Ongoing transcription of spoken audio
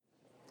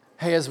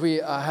Hey, as we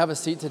have a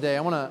seat today,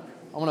 I want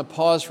to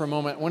pause for a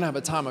moment. I want to have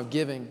a time of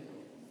giving.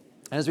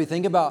 And as we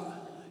think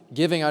about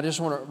giving, I just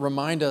want to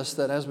remind us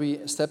that as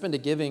we step into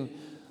giving,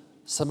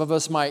 some of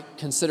us might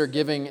consider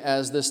giving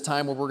as this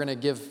time where we're going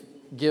to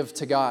give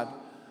to God.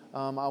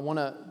 I want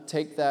to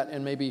take that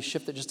and maybe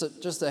shift it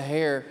just a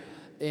hair.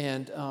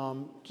 And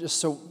just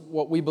so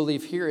what we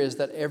believe here is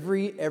that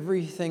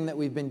everything that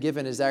we've been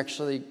given is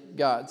actually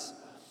God's.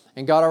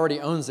 And God already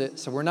owns it,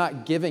 so we're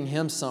not giving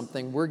Him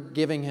something. We're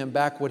giving Him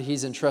back what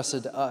He's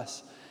entrusted to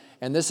us.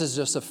 And this is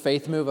just a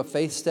faith move, a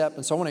faith step.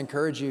 And so I want to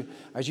encourage you,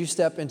 as you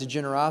step into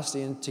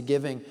generosity and to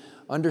giving,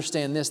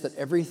 understand this, that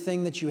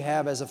everything that you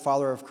have as a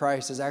follower of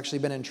Christ has actually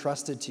been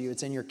entrusted to you.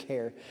 It's in your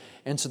care.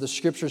 And so the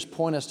Scriptures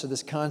point us to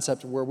this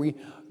concept where we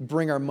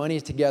bring our money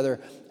together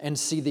and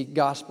see the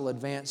gospel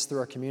advance through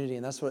our community.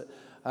 And that's what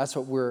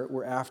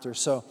we're after.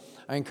 So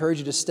I encourage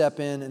you to step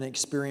in and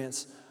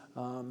experience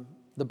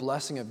the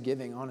blessing of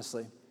giving,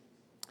 honestly.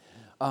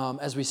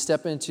 As we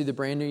step into the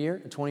brand new year,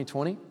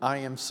 2020, I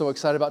am so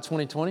excited about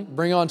 2020.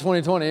 Bring on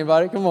 2020,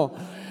 anybody? Come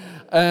on.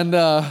 And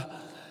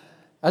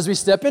as we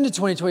step into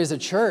 2020 as a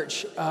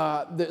church,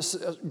 this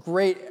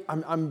great.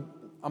 I'm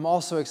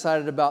also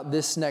excited about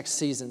this next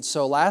season.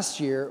 So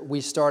last year,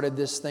 we started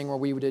this thing where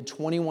we did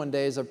 21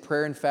 days of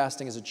prayer and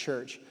fasting as a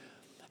church.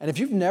 And if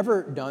you've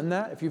never done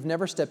that, if you've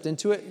never stepped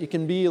into it, it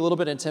can be a little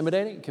bit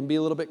intimidating. It can be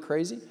a little bit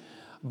crazy.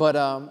 But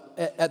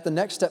at the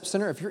Next Step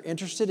Center, if you're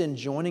interested in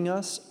joining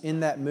us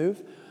in that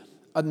move,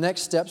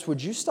 Next Steps, would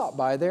you stop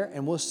by there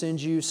and we'll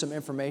send you some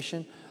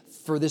information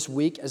for this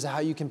week as to how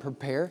you can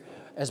prepare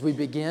as we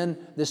begin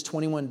this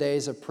 21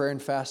 days of prayer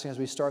and fasting as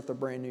we start the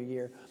brand new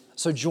year.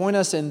 So join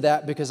us in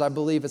that because I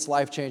believe it's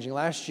life-changing.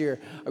 Last year,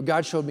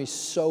 God showed me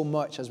so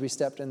much as we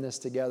stepped in this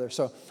together.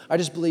 So I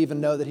just believe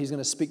and know that He's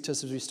going to speak to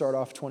us as we start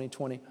off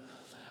 2020.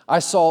 I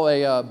saw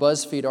a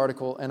BuzzFeed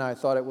article and I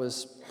thought it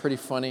was pretty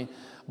funny.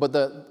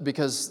 But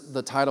because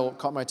the title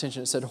caught my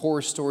attention, it said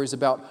horror stories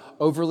about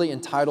overly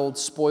entitled,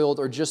 spoiled,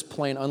 or just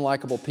plain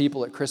unlikable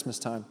people at Christmas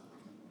time.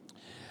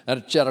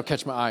 That'll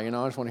catch my eye, I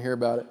just want to hear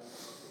about it.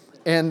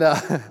 And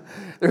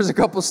there's a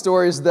couple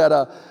stories that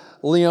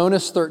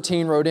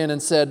Leonis13 wrote in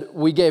and said,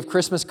 we gave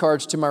Christmas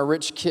cards to my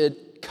rich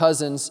kid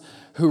cousins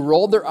who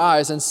rolled their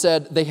eyes and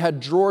said they had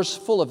drawers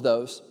full of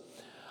those.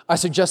 I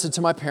suggested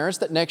to my parents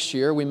that next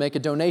year we make a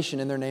donation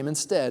in their name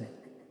instead.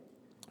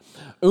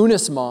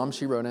 Una's mom,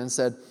 she wrote in and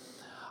said,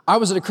 I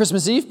was at a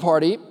Christmas Eve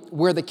party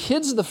where the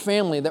kids of the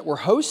family that were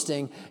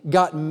hosting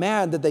got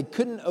mad that they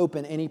couldn't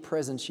open any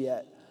presents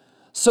yet.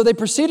 So they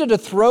proceeded to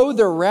throw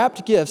their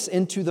wrapped gifts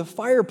into the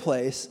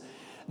fireplace.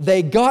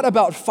 They got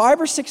about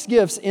 5 or 6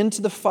 gifts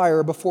into the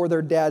fire before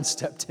their dad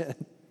stepped in.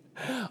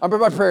 I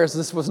bet my prayers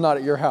this was not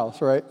at your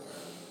house, right?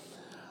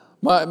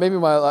 Maybe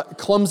my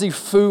clumsy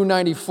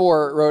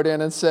Foo94 wrote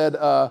in and said,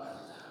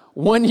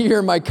 one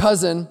year my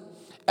cousin,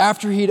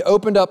 after he'd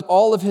opened up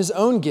all of his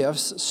own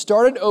gifts,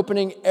 started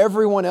opening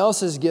everyone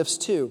else's gifts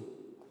too.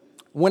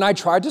 When I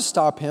tried to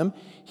stop him,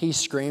 he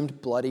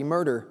screamed bloody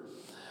murder.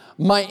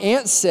 My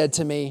aunt said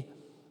to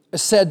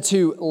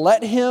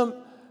let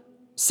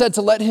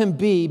him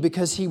be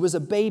because he was a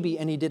baby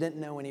and he didn't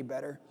know any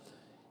better.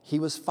 He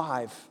was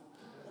 5.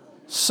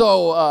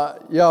 So,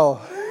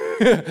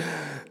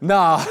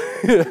 nah,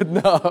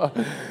 no.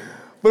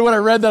 But when I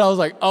read that, I was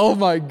like, oh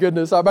my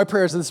goodness. My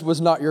prayers, this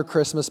was not your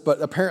Christmas, but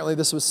apparently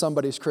this was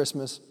somebody's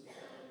Christmas.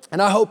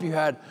 And I hope you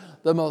had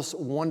the most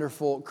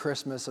wonderful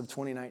Christmas of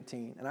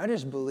 2019. And I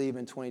just believe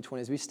in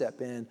 2020 as we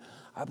step in,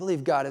 I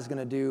believe God is going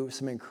to do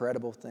some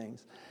incredible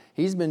things.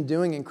 He's been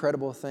doing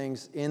incredible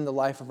things in the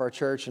life of our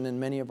church and in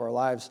many of our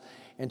lives.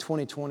 And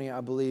 2020,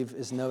 I believe,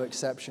 is no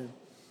exception.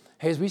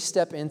 Hey, as we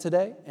step in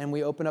today and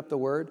we open up the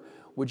Word,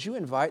 would you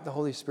invite the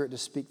Holy Spirit to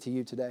speak to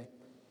you today?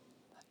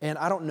 And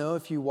I don't know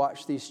if you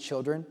watch these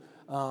children.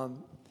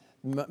 Mom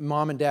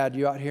and Dad,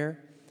 you out here?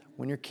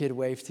 When your kid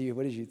waves to you,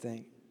 what did you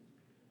think?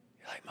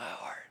 You're like, my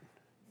heart.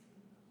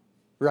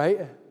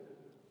 Right?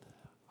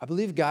 I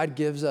believe God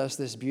gives us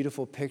this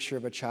beautiful picture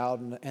of a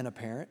child and a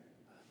parent.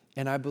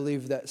 And I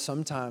believe that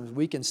sometimes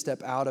we can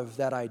step out of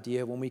that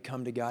idea when we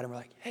come to God and we're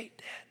like, hey,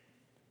 Dad.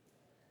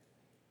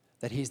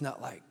 That He's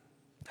not like,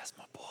 that's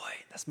my boy,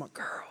 that's my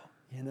girl,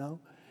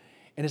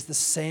 And it's the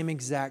same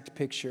exact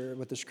picture,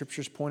 what the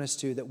Scriptures point us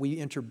to, that we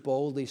enter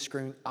boldly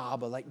screaming,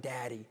 Abba, like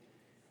Daddy,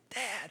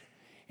 Dad.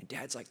 And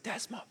Dad's like,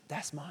 that's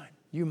mine,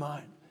 you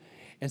mine.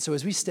 And so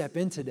as we step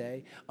in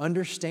today,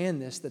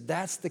 understand this,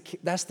 that's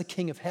the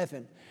King of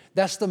heaven.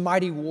 That's the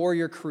mighty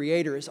warrior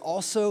creator. Is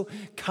also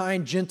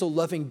kind, gentle,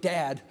 loving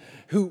Dad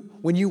who,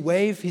 when you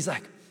wave, He's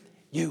like,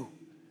 you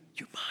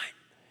mine.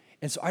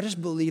 And so I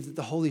just believe that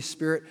the Holy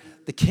Spirit,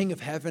 the King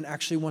of heaven,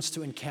 actually wants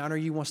to encounter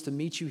you, wants to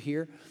meet you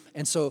here.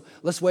 And so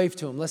let's wave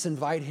to Him. Let's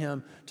invite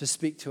Him to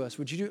speak to us.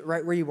 Would you do it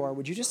right where you are?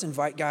 Would you just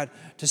invite God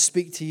to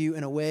speak to you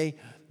in a way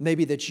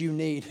maybe that you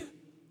need?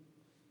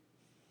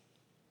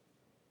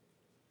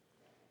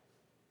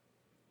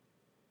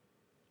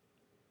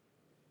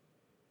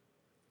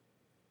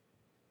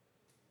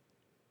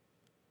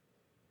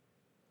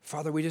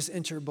 Father, we just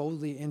enter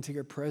boldly into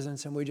your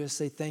presence and we just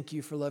say thank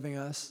you for loving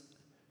us.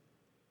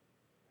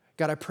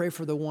 God, I pray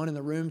for the one in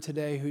the room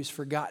today who's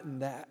forgotten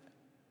that.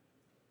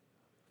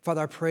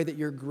 Father, I pray that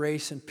your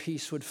grace and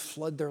peace would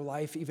flood their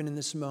life even in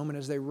this moment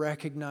as they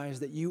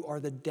recognize that you are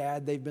the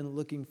dad they've been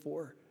looking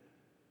for.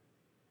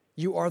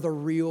 You are the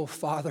real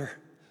Father,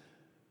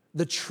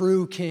 the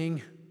true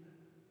King,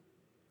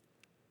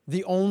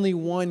 the only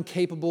one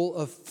capable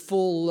of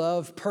full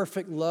love,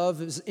 perfect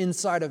love is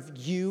inside of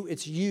you.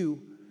 It's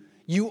you.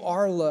 You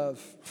are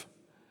love.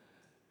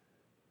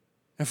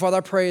 And Father,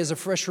 I pray as a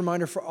fresh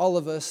reminder for all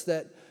of us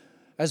that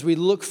as we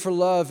look for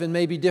love in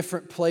maybe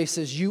different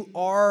places, you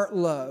are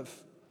love.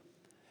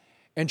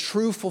 And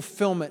true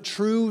fulfillment,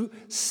 true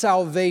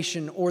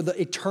salvation, or the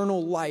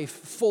eternal life,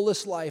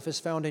 fullest life is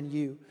found in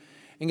you.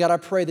 And God, I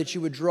pray that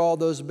you would draw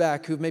those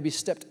back who've maybe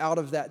stepped out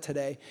of that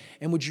today.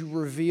 And would you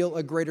reveal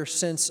a greater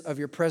sense of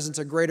your presence,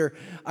 a greater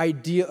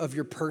idea of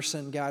your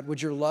person, God?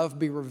 Would your love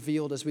be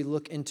revealed as we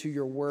look into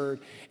your word?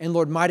 And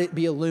Lord, might it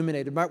be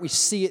illuminated? Might we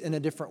see it in a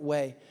different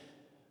way?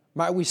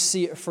 Might we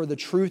see it for the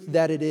truth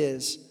that it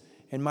is?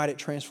 And might it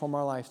transform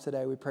our life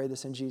today? We pray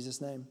this in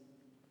Jesus' name.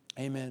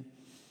 Amen.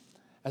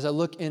 As I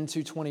look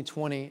into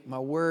 2020, my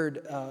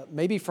word,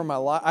 maybe for my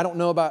life, I don't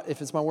know about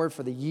if it's my word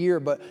for the year,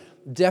 but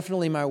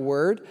definitely my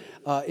word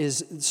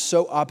is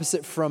so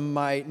opposite from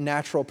my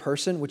natural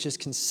person, which is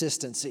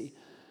consistency.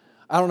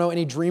 I don't know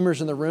any dreamers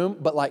in the room,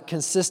 but like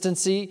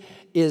consistency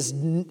is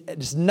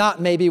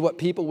not maybe what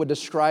people would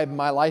describe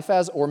my life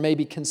as, or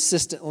maybe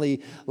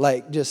consistently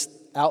like just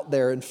out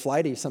there and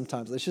flighty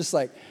sometimes. It's just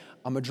like,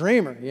 I'm a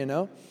dreamer, you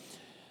know?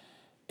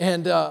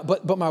 And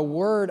but my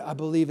word, I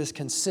believe, is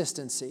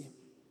consistency.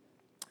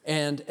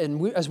 And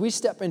as we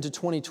step into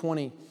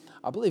 2020,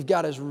 I believe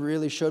God has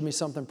really showed me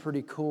something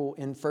pretty cool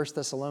in 1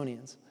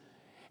 Thessalonians.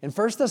 In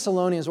 1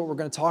 Thessalonians, what we're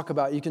going to talk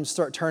about, you can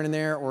start turning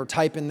there or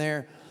type in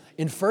there.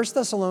 In 1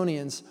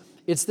 Thessalonians,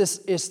 it's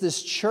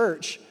this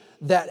church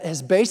that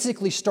has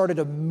basically started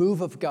a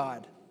move of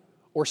God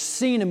or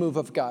seen a move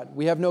of God.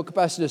 We have no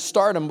capacity to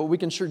start them, but we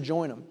can sure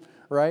join them,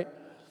 right?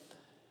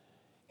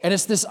 And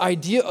it's this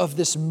idea of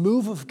this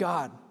move of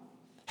God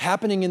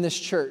happening in this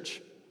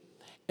church.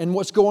 And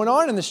what's going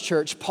on in this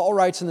church, Paul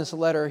writes in this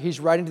letter,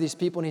 he's writing to these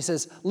people and he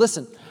says,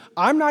 listen,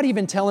 I'm not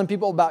even telling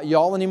people about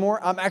y'all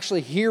anymore. I'm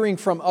actually hearing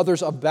from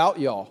others about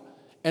y'all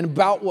and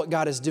about what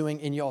God is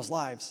doing in y'all's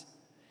lives.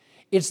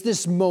 It's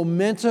this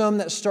momentum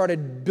that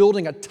started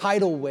building a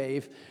tidal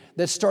wave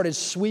that started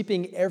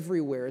sweeping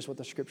everywhere is what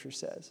the scripture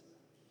says.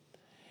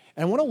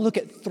 And I want to look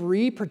at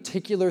three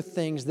particular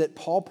things that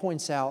Paul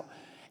points out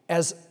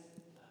as,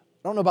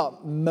 I don't know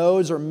about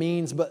modes or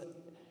means, but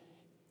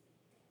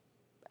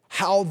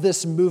how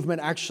this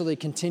movement actually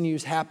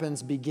continues,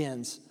 happens,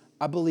 begins.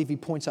 I believe he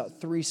points out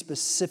three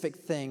specific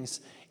things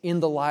in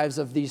the lives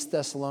of in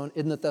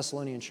the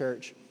Thessalonian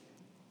church.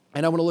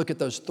 And I want to look at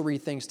those three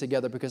things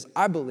together because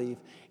I believe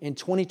in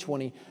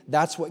 2020,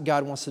 that's what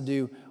God wants to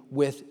do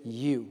with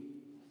you.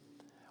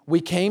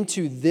 We came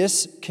to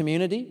this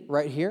community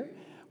right here.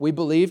 We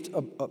believed,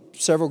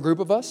 several group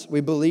of us,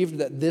 we believed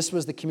that this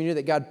was the community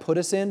that God put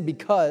us in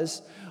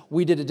because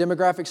we did a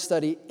demographic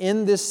study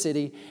in this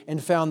city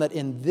and found that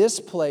in this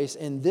place,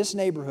 in this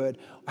neighborhood,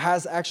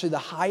 has actually the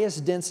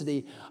highest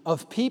density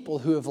of people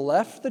who have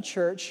left the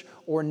church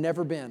or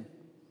never been.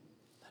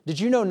 Did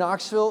you know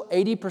Knoxville,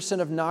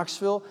 80% of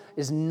Knoxville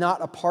is not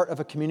a part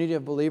of a community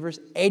of believers?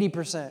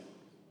 80%.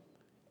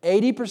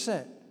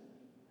 80%.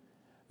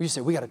 You say,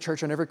 we got a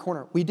church on every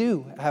corner. We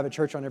do have a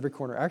church on every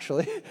corner,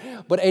 actually.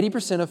 But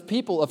 80% of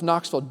people of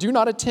Knoxville do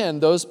not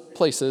attend those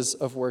places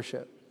of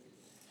worship.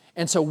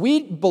 And so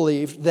we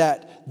believed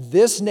that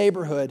this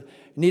neighborhood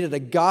needed a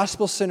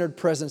gospel-centered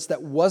presence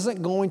that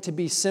wasn't going to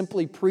be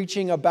simply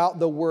preaching about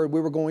the word.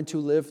 We were going to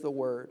live the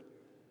word.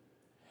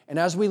 And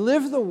as we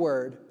live the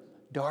word,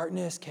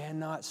 darkness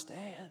cannot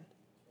stand.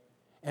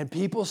 And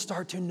people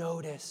start to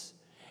notice.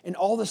 And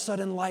all of a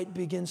sudden, light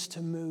begins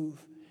to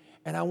move.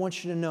 And I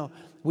want you to know,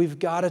 we've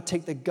got to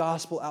take the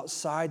gospel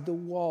outside the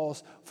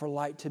walls for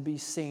light to be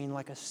seen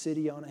like a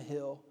city on a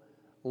hill,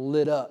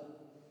 lit up.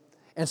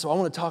 And so I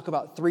want to talk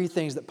about three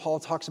things that Paul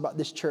talks about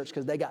this church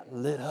because they got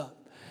lit up.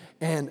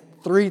 And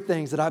three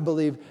things that I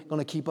believe are going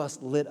to keep us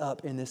lit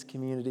up in this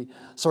community.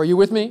 So are you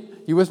with me?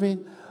 You with me?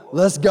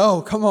 Let's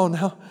go. Come on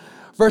now.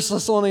 1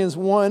 Thessalonians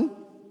 1, we're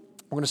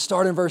going to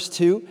start in verse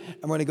 2,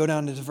 and we're going to go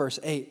down into verse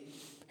 8.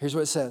 Here's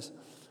what it says.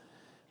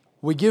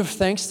 We give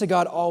thanks to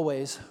God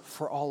always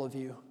for all of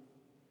you,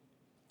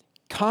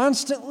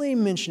 constantly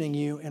mentioning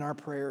you in our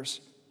prayers,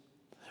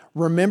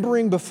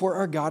 remembering before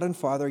our God and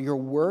Father your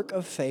work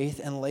of faith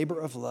and labor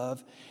of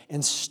love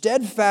and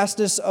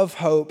steadfastness of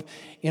hope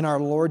in our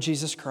Lord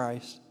Jesus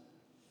Christ.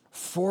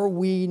 For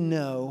we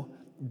know,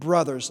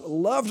 brothers,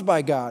 loved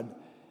by God,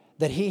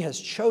 that He has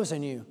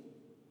chosen you,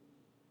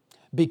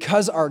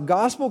 because our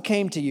gospel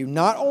came to you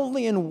not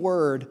only in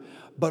word,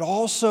 but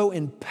also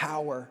in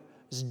power.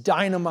 This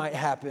dynamite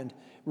happened,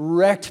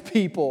 wrecked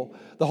people.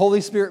 The Holy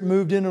Spirit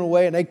moved in a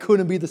way and they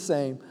couldn't be the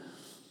same.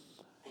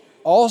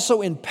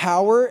 Also in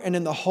power and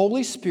in the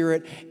Holy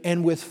Spirit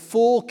and with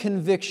full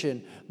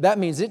conviction. That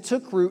means it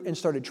took root and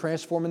started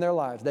transforming their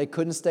lives. They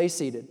couldn't stay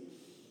seated.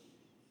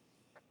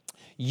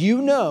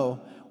 You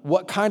know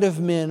what kind of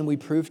men we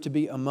proved to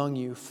be among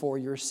you for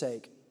your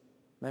sake.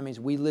 That means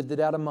we lived it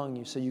out among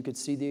you so you could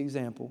see the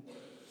example.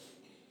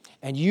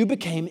 And you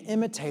became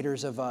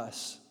imitators of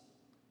us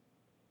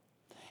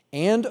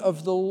and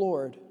of the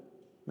Lord.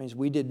 It means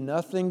we did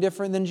nothing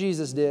different than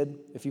Jesus did.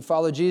 If you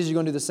follow Jesus, you're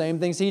going to do the same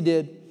things He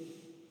did.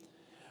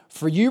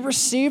 For you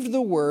received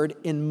the word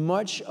in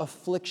much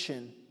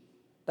affliction.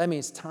 That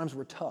means times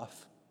were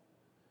tough.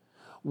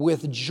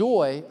 With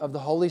joy of the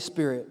Holy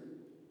Spirit,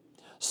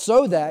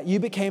 so that you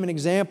became an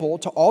example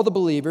to all the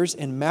believers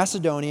in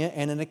Macedonia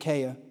and in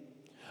Achaia.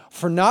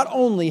 For not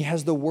only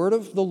has the word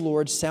of the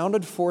Lord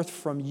sounded forth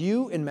from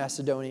you in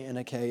Macedonia and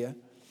Achaia,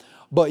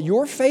 but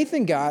your faith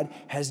in God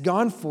has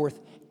gone forth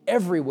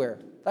everywhere.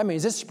 That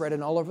means it's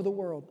spreading all over the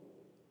world.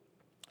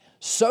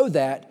 So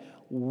that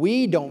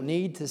we don't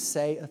need to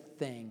say a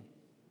thing.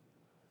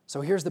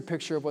 So here's the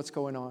picture of what's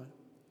going on.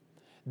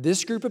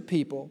 This group of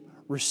people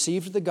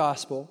received the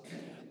gospel.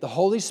 The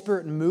Holy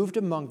Spirit moved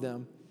among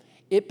them.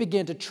 It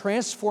began to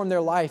transform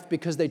their life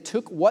because they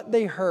took what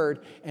they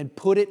heard and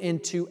put it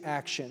into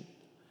action.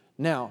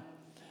 Now,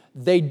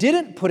 they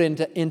didn't put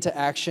it into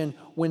action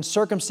when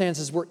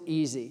circumstances were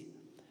easy.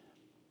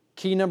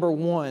 Key number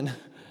one,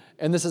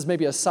 and this is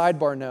maybe a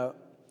sidebar note,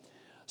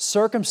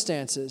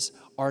 circumstances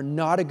are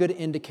not a good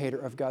indicator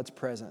of God's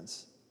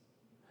presence.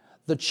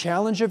 The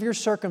challenge of your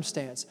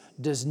circumstance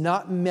does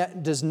not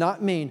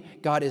mean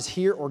God is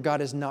here or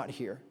God is not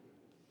here.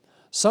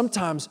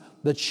 Sometimes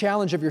the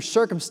challenge of your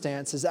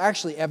circumstance is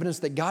actually evidence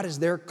that God is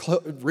there,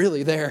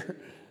 really there.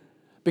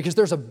 Because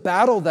there's a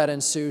battle that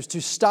ensues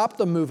to stop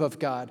the move of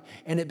God,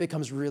 and it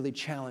becomes really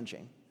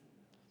challenging.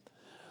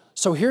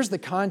 So here's the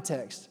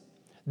context.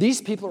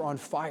 These people are on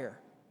fire.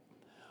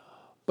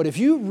 But if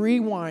you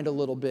rewind a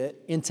little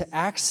bit into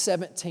Acts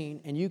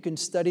 17, and you can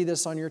study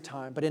this on your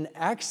time, but in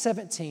Acts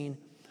 17,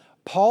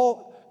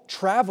 Paul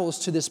travels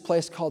to this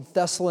place called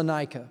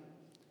Thessalonica.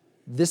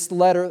 This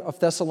letter of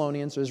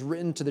Thessalonians is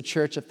written to the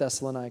church of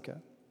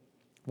Thessalonica.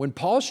 When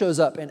Paul shows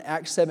up in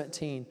Acts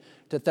 17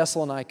 to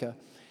Thessalonica,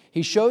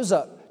 he shows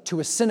up to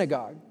a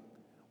synagogue,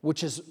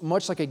 which is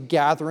much like a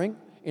gathering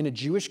in a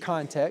Jewish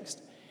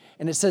context.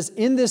 And it says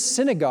in this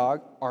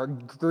synagogue are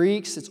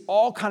Greeks, it's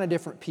all kind of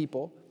different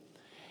people.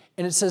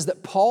 And it says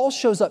that Paul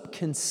shows up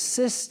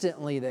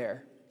consistently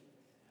there.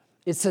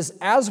 It says,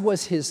 as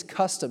was his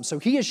custom. So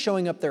he is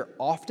showing up there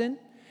often,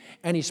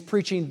 and he's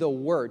preaching the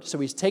word. So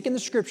he's taking the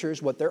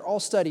scriptures, what they're all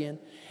studying,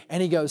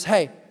 and he goes,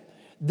 hey,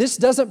 this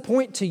doesn't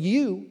point to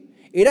you.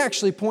 It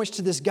actually points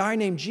to this guy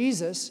named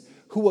Jesus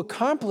who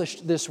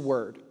accomplished this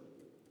word.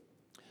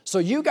 So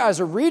you guys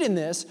are reading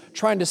this,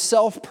 trying to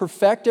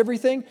self-perfect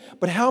everything,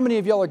 but how many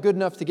of y'all are good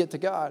enough to get to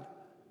God?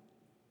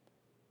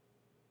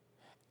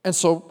 And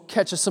so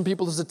catches some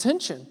people's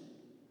attention.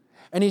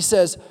 And he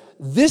says,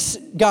 this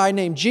guy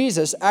named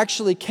Jesus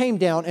actually came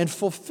down and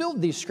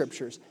fulfilled these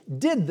scriptures,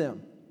 did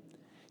them.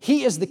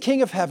 He is the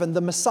King of heaven,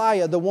 the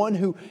Messiah, the one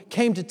who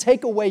came to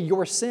take away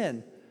your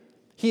sin.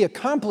 He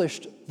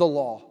accomplished the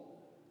law.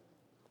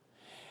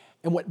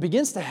 And what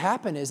begins to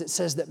happen is it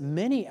says that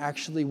many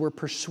actually were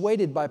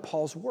persuaded by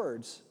Paul's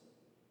words.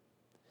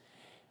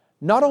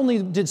 Not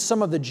only did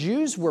some of the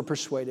Jews were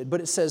persuaded,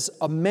 but it says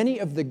many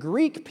of the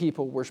Greek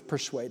people were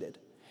persuaded.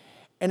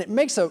 And it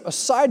makes a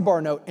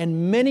sidebar note,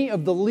 and many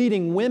of the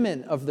leading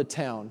women of the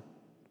town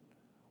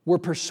were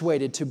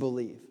persuaded to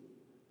believe.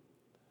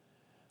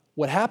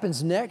 What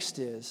happens next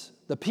is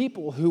the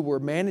people who were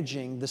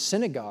managing the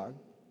synagogue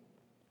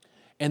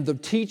and the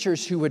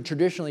teachers who had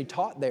traditionally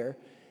taught there,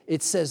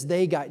 it says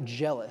they got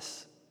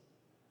jealous.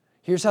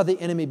 Here's how the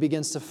enemy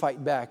begins to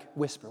fight back.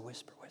 Whisper,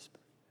 whisper, whisper.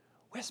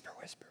 Whisper,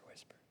 whisper,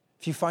 whisper.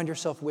 If you find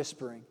yourself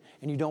whispering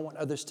and you don't want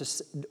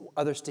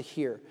others to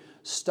hear,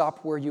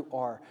 stop where you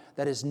are.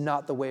 That is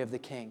not the way of the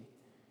King.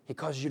 He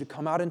causes you to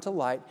come out into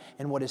light,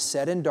 and what is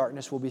said in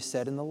darkness will be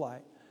said in the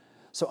light.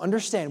 So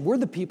understand, we're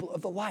the people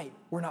of the light.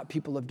 We're not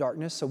people of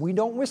darkness, so we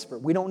don't whisper.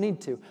 We don't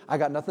need to. I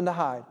got nothing to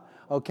hide,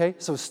 okay?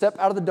 So step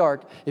out of the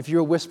dark if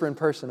you're a whispering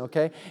person,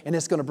 okay? And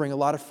it's going to bring a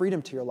lot of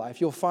freedom to your life.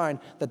 You'll find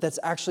that that's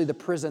actually the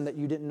prison that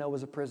you didn't know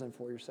was a prison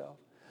for yourself.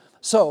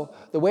 So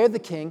the way of the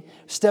King,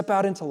 step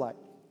out into light.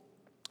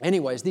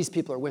 Anyways, these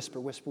people are whisper,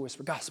 whisper,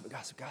 whisper, gossip,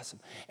 gossip, gossip.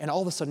 And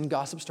all of a sudden,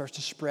 gossip starts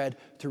to spread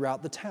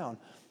throughout the town.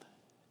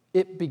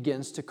 It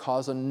begins to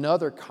cause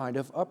another kind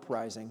of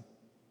uprising,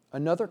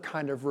 another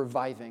kind of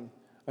reviving,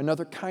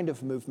 another kind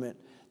of movement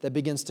that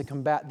begins to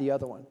combat the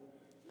other one.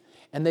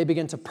 And they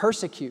begin to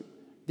persecute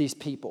these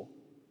people.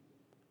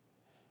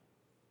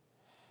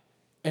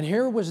 And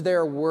here was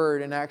their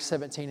word in Acts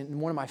 17,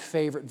 and one of my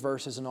favorite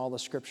verses in all the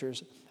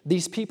scriptures.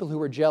 These people who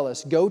were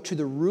jealous go to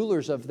the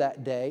rulers of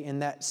that day in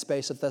that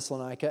space of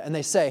Thessalonica, and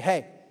they say,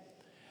 hey,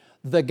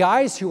 the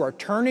guys who are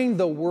turning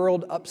the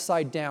world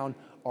upside down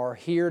are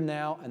here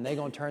now, and they're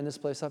going to turn this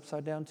place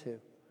upside down too.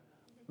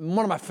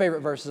 One of my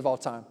favorite verses of all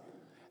time.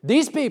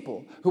 These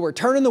people who are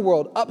turning the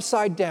world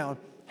upside down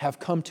have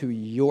come to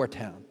your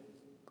town.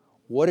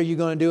 What are you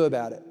going to do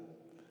about it?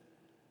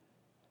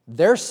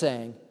 They're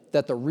saying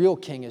that the real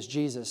king is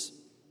Jesus.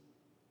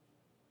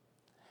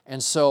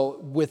 And so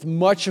with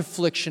much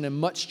affliction and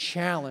much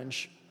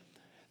challenge,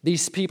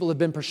 these people have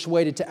been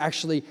persuaded to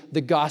actually,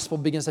 the gospel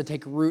begins to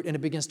take root and it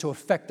begins to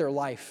affect their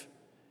life.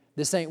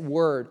 This ain't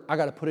word. I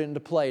got to put it into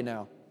play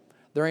now.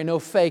 There ain't no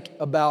fake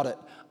about it.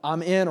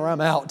 I'm in or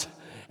I'm out.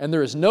 And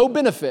there is no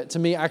benefit to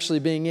me actually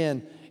being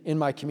in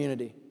my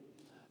community.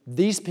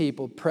 These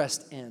people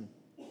pressed in.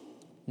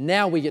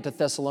 Now we get to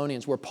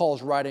Thessalonians where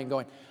Paul's writing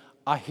going,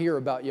 I hear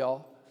about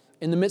y'all.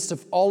 In the midst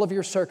of all of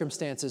your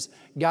circumstances,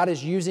 God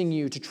is using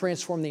you to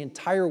transform the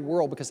entire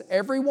world because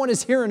everyone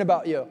is hearing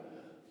about you.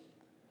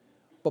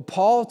 But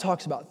Paul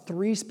talks about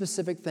 3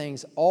 specific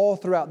things all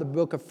throughout the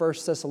book of 1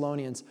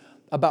 Thessalonians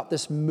about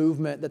this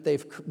movement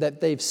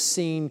that they've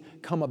seen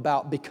come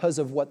about because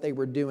of what they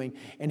were doing.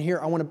 And here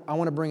I want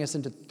to bring us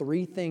into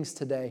 3 things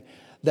today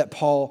that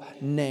Paul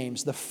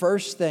names. The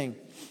first thing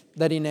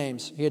that he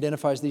names, he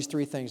identifies these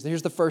 3 things.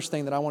 Here's the first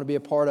thing that I want to be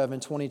a part of in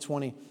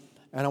 2020,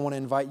 and I want to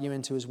invite you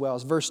into as well.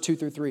 It's verse 2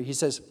 through 3. He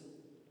says,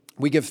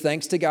 we give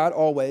thanks to God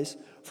always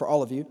for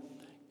all of you,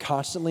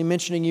 constantly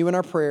mentioning you in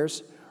our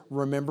prayers,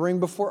 remembering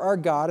before our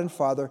God and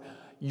Father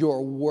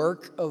your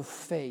work of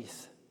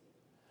faith.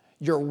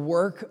 Your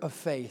work of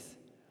faith.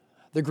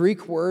 The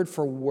Greek word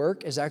for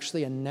work is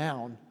actually a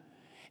noun.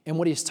 And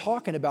what he's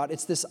talking about,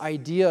 it's this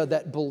idea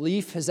that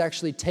belief has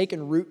actually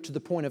taken root to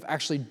the point of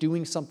actually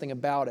doing something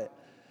about it.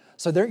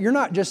 So you're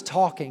not just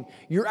talking,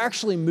 you're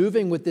actually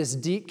moving with this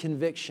deep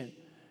conviction.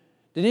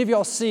 Did any of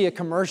y'all see a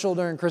commercial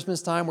during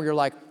Christmas time where you're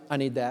like, I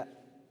need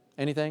that?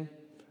 Anything?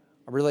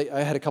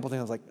 I had a couple things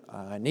I was like,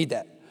 I need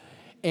that.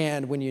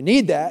 And when you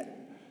need that,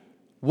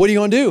 what are you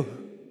going to do?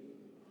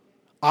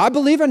 I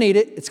believe I need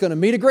it. It's going to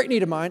meet a great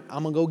need of mine.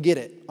 I'm going to go get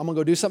it. I'm going to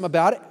go do something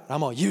about it. And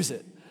I'm going to use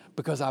it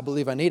because I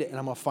believe I need it. And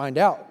I'm going to find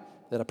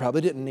out that I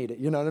probably didn't need it.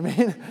 You know what I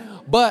mean?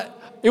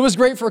 But it was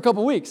great for a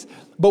couple weeks.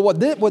 But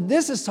what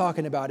this is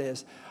talking about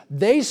is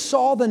they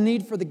saw the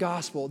need for the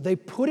gospel. They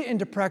put it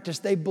into practice.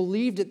 They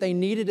believed it. They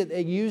needed it.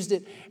 They used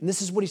it. And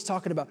this is what he's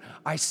talking about.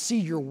 I see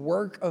your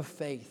work of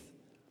faith.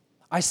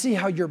 I see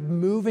how you're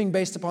moving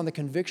based upon the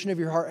conviction of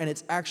your heart, and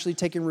it's actually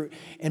taking root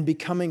and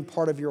becoming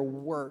part of your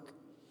work.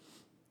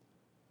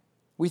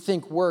 We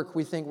think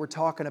we're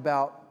talking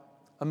about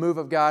a move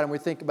of God, and we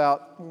think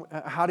about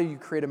how do you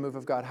create a move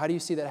of God? How do you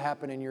see that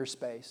happen in your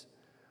space?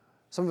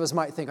 Some of us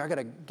might think, I got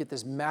to get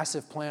this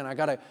massive plan. I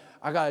got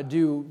to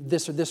do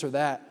this or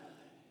that.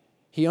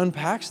 He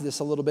unpacks this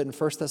a little bit in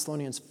 1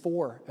 Thessalonians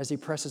 4 as he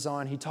presses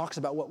on. He talks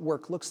about what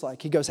work looks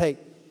like. He goes, hey,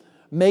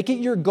 make it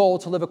your goal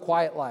to live a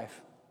quiet life.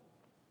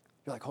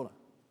 You're like, hold on.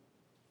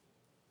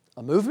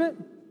 A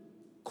movement?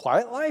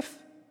 Quiet life?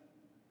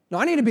 No,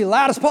 I need to be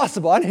loud as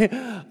possible.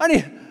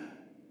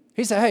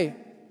 He said, hey,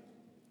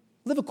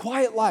 live a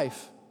quiet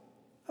life.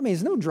 I mean,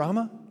 there's no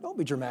drama. Don't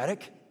be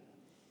dramatic.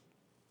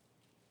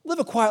 Live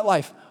a quiet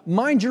life.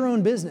 Mind your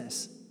own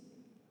business.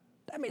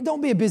 I mean, don't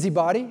be a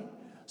busybody.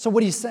 So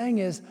what he's saying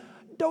is,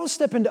 don't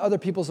step into other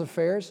people's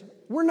affairs.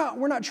 We're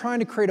not trying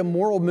to create a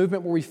moral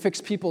movement where we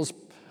fix people's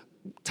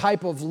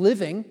type of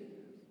living.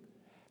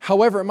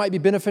 However, it might be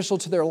beneficial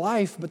to their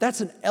life, but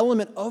that's an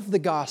element of the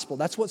gospel.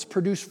 That's what's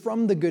produced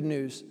from the good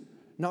news,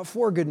 not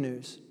for good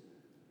news.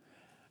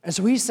 And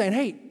so he's saying,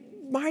 hey,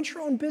 mind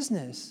your own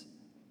business.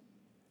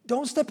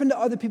 Don't step into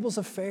other people's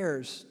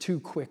affairs too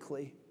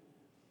quickly.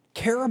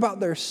 Care about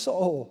their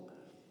soul.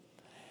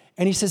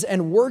 And he says,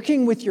 and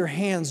working with your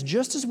hands,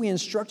 just as we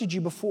instructed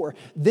you before,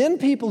 then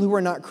people who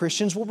are not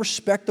Christians will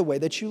respect the way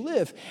that you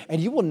live,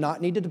 and you will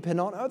not need to depend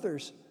on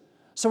others.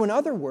 So in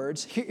other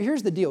words,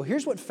 here's the deal.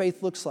 Here's what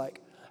faith looks like.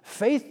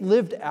 Faith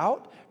lived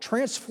out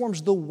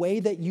transforms the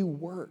way that you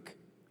work.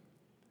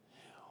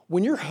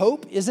 When your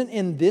hope isn't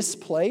in this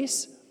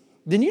place,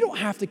 then you don't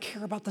have to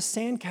care about the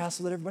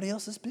sandcastle that everybody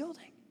else is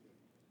building.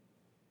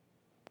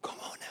 Come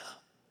on now.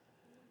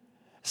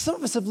 Some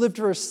of us have lived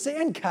for a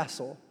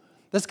sandcastle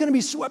that's going to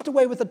be swept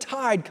away with a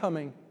tide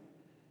coming.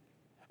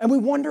 And we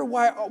wonder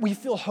why we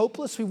feel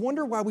hopeless. We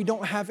wonder why we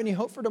don't have any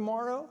hope for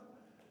tomorrow.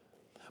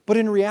 But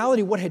in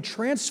reality, what had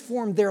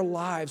transformed their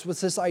lives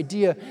was this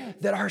idea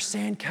that our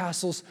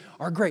sandcastles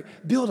are great.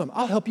 Build them.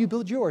 I'll help you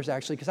build yours,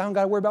 actually, because I don't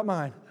got to worry about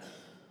mine.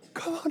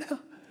 Come on now.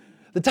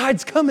 The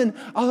tide's coming.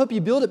 I'll help you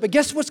build it. But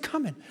guess what's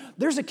coming?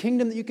 There's a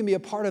kingdom that you can be a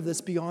part of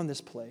that's beyond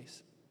this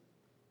place.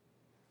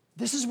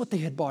 This is what they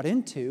had bought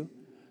into,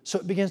 so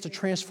it begins to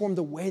transform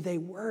the way they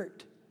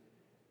worked.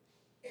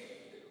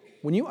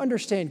 When you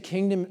understand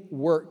kingdom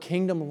work,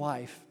 kingdom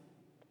life,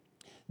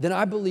 then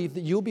I believe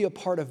that you'll be a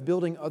part of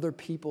building other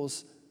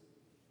people's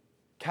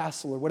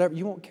castle or whatever.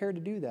 You won't care to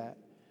do that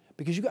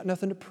because you got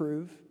nothing to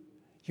prove.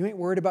 You ain't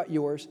worried about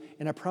yours,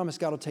 and I promise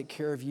God will take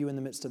care of you in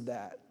the midst of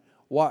that.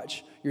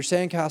 Watch. Your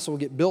sandcastle will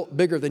get built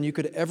bigger than you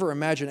could ever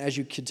imagine as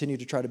you continue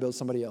to try to build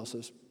somebody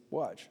else's.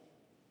 Watch.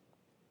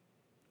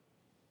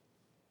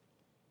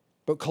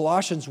 But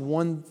Colossians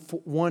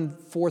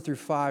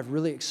 1:4-5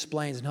 really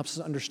explains and helps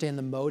us understand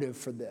the motive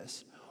for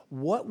this.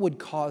 What would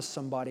cause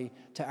somebody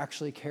to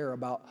actually care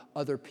about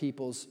other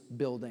people's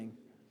building?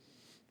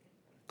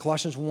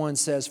 Colossians 1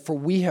 says, for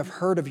we have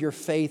heard of your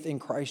faith in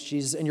Christ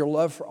Jesus and your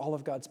love for all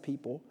of God's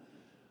people.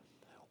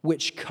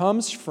 which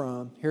comes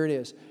from, here it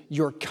is,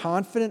 your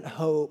confident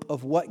hope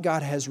of what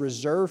God has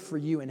reserved for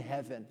you in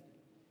heaven.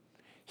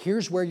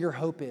 Here's where your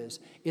hope is.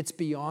 It's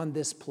beyond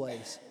this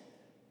place.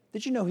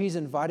 Did you know He's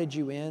invited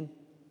you in?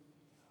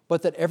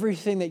 But that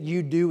everything that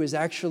you do is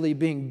actually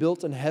being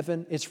built in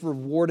heaven. It's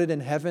rewarded in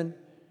heaven.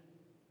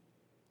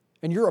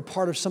 And you're a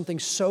part of something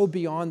so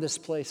beyond this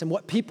place. And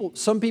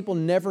some people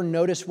never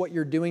notice what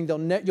you're doing.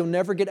 You'll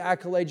never get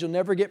accolades. You'll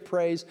never get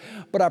praise.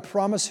 But I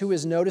promise who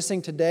is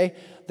noticing today,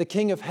 the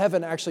King of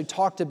Heaven actually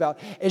talked about,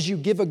 as you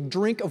give a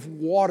drink of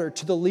water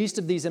to the least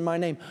of these in my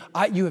name,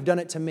 you have done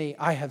it to me.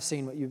 I have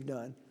seen what you've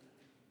done.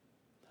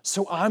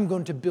 So I'm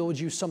going to build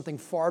you something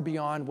far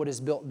beyond what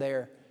is built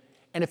there.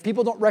 And if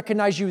people don't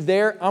recognize you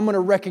there, I'm going to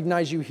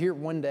recognize you here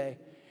one day.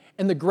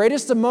 And the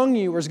greatest among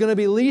you is going to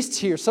be least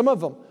here. Some of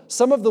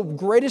the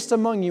greatest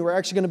among you are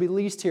actually going to be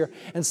least here.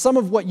 And some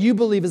of what you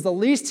believe is the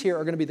least here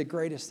are going to be the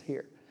greatest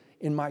here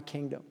in my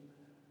kingdom.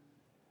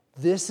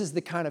 This is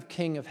the kind of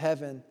King of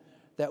Heaven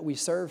that we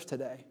serve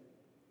today.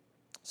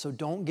 So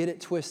don't get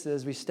it twisted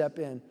as we step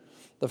in.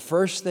 The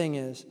first thing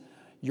is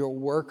your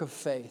work of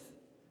faith.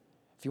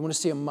 If you want to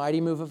see a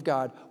mighty move of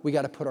God, we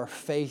got to put our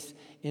faith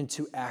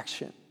into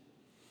action.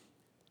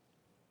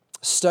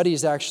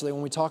 Studies actually,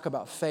 when we talk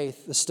about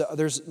faith,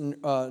 there's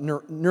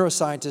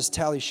neuroscientist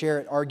Tali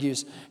Sharot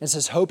argues and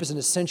says hope is an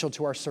essential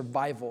to our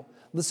survival.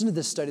 Listen to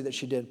this study that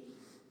she did.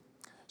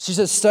 She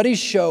says studies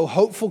show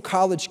hopeful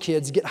college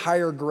kids get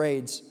higher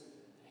grades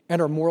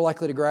and are more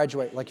likely to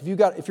graduate. Like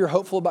if you're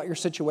hopeful about your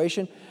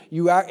situation,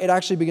 it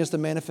actually begins to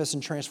manifest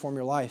and transform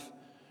your life.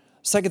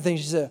 Second thing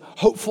she said,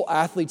 hopeful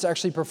athletes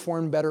actually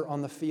perform better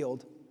on the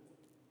field.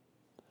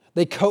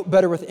 They cope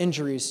better with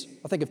injuries.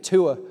 I think of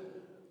Tua,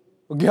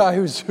 a guy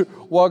who's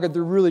walking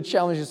through really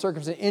challenging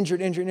circumstances,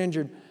 injured.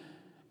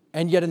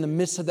 And yet in the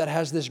midst of that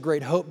has this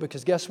great hope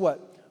because guess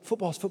what?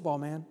 Football's football,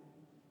 man.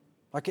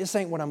 Like this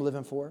ain't what I'm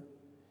living for.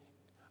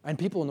 And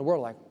people in the world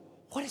are like,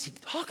 what is he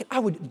talking?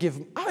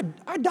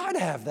 I'd die to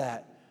have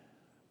that.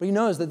 But he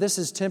knows that this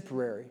is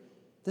temporary.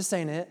 This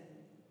ain't it.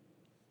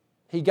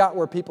 He got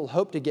where people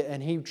hope to get,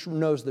 and he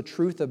knows the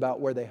truth about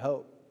where they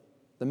hope.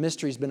 The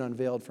mystery's been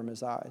unveiled from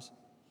his eyes.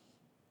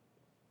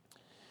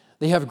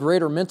 They have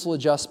greater mental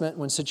adjustment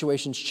when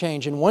situations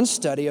change. In one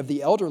study of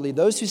the elderly,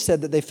 those who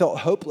said that they felt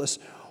hopeless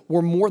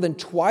were more than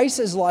twice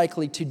as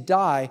likely to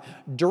die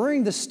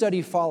during the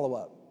study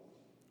follow-up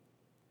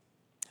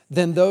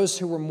than those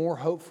who were more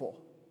hopeful.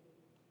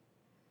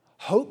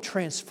 Hope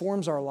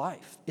transforms our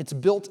life. It's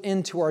built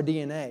into our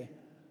DNA.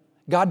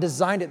 God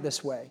designed it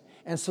this way.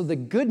 And so the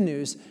good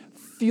news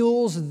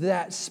fuels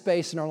that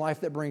space in our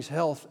life that brings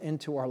health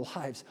into our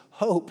lives.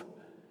 Hope.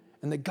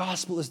 And the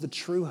gospel is the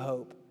true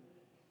hope.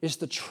 It's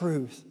the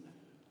truth.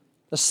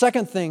 The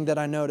second thing that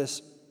I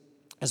notice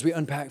as we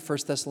unpack 1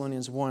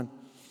 Thessalonians 1,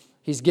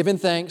 he's given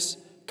thanks,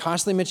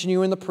 constantly mentioning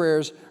you in the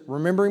prayers,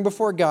 remembering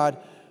before God,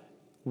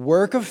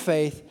 work of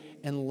faith,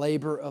 and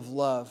labor of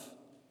love.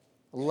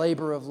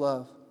 Labor of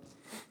love.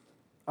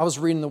 I was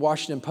reading the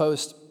Washington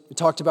Post. We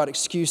talked about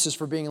excuses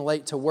for being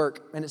late to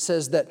work, and it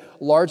says that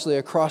largely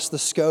across the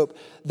scope,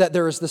 that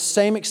there is the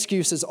same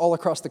excuses all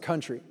across the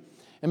country.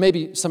 And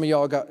maybe some of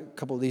y'all got a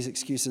couple of these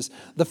excuses.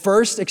 The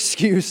first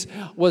excuse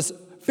was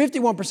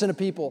 51% of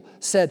people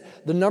said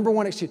the number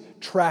one excuse,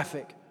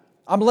 traffic.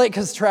 I'm late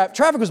because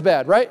traffic was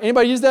bad, right?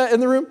 Anybody use that in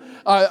the room?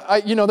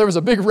 There was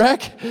a big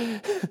wreck. We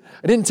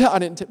didn't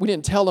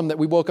tell them that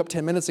we woke up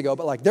 10 minutes ago,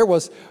 but there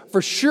was,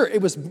 for sure,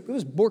 it was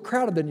more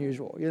crowded than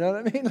usual. You know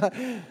what I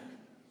mean?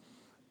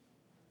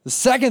 The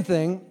second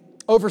thing,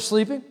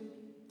 oversleeping.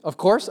 Of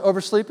course,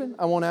 oversleeping.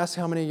 I won't ask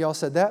how many of y'all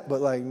said that,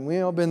 but we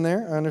all been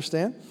there, I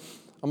understand.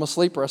 I'm a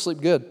sleeper, I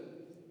sleep good.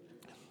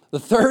 The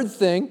third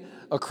thing,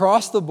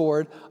 across the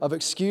board of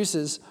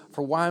excuses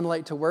for why I'm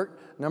late to work,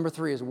 number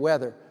 3 is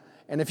weather.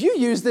 And if you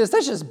use this,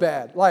 that's just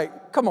bad.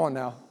 Come on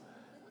now.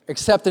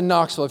 Except in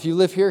Knoxville, if you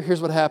live here,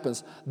 here's what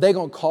happens. They're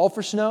going to call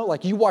for snow.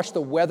 You watch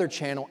the Weather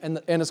Channel, and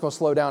it's going to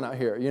slow down out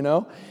here, you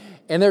know?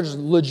 And there's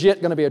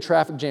legit going to be a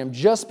traffic jam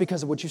just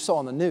because of what you saw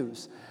on the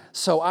news.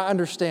 So I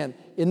understand.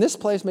 In this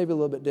place, maybe a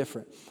little bit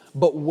different.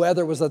 But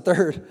weather was the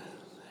third.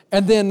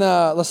 And then,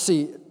 let's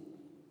see.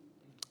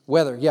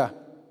 Weather, yeah.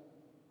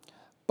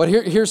 But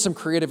here's some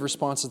creative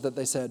responses that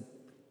they said.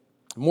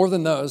 More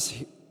than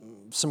those,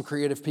 some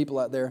creative people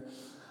out there.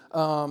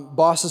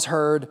 Bosses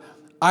heard,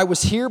 I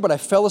was here, but I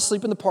fell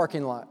asleep in the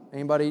parking lot.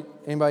 Anybody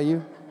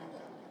you?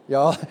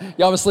 Y'all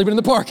was sleeping in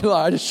the parking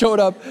lot. I just showed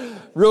up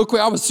real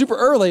quick. I was super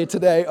early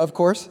today, of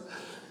course.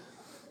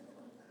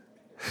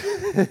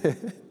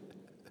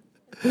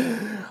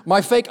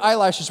 My fake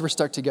eyelashes were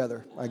stuck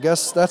together. I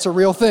guess that's a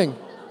real thing.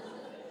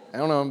 I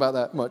don't know about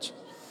that much.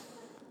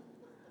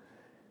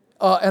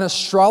 An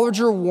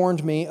astrologer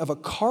warned me of a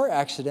car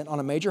accident on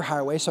a major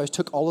highway, so I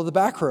took all of the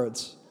back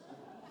roads.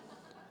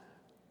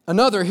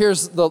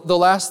 Here's the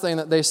last thing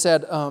that they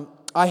said.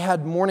 I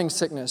had morning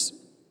sickness.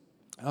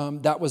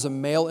 That was a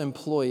male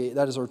employee.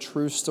 That is our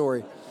true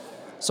story.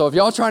 So if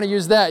y'all trying to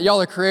use that,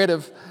 y'all are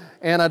creative,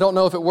 and I don't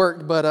know if it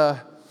worked,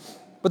 but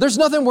there's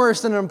nothing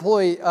worse than an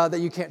employee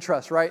that you can't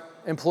trust, right?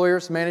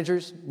 employers,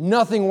 managers,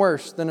 nothing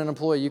worse than an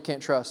employee you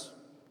can't trust.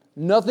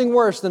 Nothing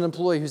worse than an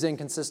employee who's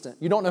inconsistent.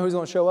 You don't know who's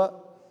going to show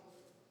up.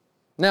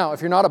 Now,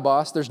 if you're not a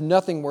boss, there's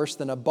nothing worse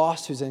than a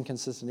boss who's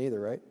inconsistent either,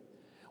 right?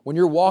 When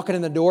you're walking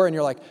in the door and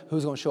you're like,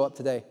 who's going to show up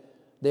today?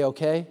 They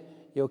okay?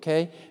 You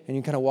okay? And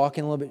you kind of walk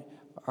in a little bit.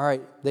 All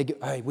right,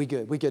 we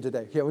good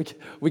today. Yeah,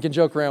 we can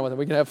joke around with them.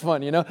 We can have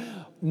fun, you know?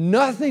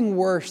 Nothing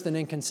worse than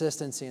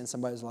inconsistency in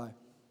somebody's life.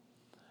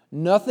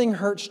 Nothing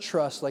hurts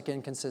trust like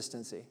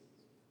inconsistency.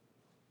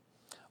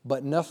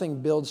 But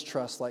nothing builds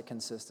trust like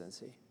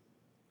consistency.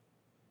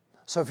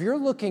 So if you're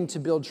looking to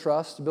build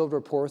trust, to build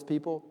rapport with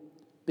people,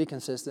 be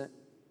consistent.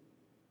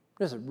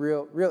 It's a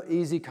real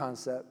easy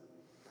concept.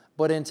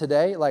 But in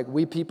today, like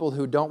we people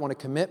who don't want to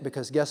commit,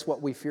 because guess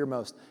what we fear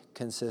most?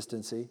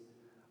 Consistency.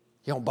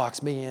 You don't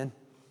box me in.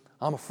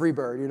 I'm a free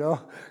bird, you know.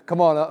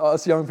 Come on,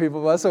 us young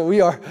people, that's what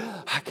we are.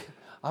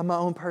 I'm my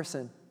own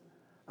person.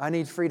 I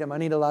need freedom. I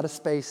need a lot of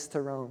space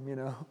to roam, you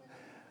know.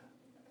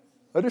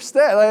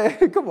 Understand?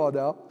 Like, come on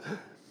now.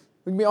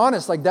 We can be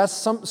honest. Like that's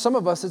some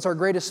of us, it's our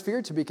greatest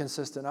fear to be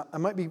consistent. I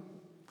might be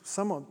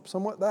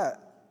somewhat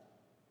that.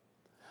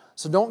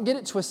 So don't get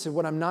it twisted.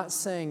 What I'm not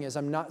saying is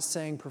I'm not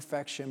saying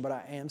perfection, but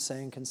I am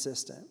saying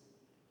consistent.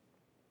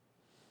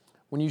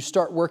 When you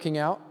start working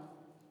out,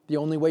 the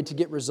only way to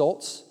get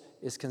results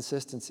is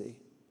consistency.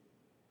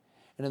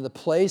 And in the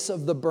place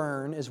of the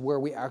burn is where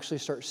we actually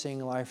start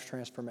seeing life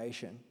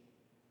transformation.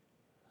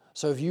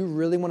 So if you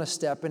really want to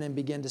step in and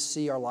begin to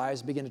see our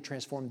lives begin to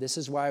transform, this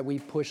is why we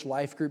push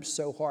life groups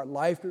so hard.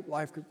 Life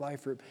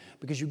group.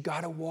 Because you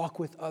got to walk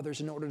with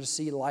others in order to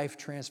see life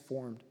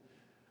transformed.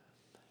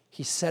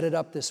 He set it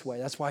up this way.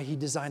 That's why He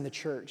designed the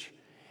church.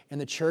 And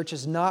the church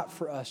is not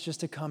for us just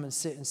to come and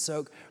sit and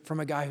soak from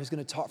a guy who's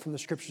going to talk from the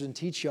scriptures and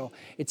teach y'all.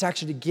 It's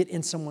actually to get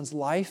in someone's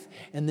life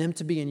and them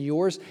to be in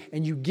yours.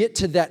 And you get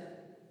to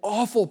that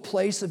awful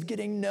place of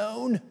getting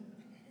known.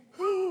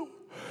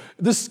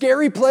 The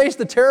scary place,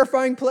 the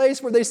terrifying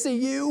place where they see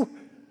you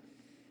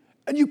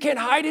and you can't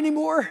hide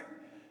anymore.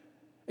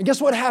 And guess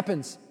what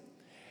happens?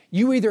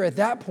 You either at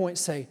that point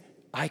say,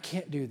 I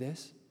can't do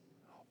this,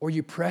 or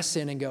you press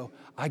in and go,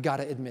 I got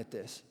to admit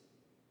this.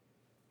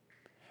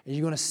 And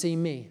you're going to see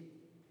me,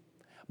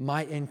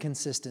 my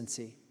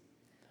inconsistency.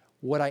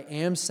 What I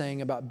am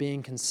saying about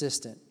being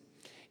consistent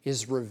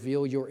is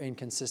reveal your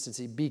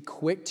inconsistency. Be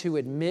quick to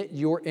admit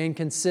your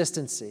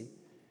inconsistency,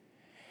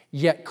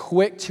 yet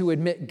quick to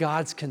admit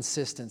God's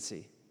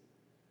consistency.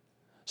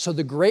 So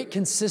the great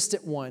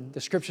consistent one,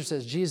 the scripture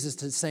says Jesus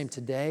is the same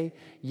today,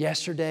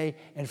 yesterday,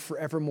 and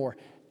forevermore.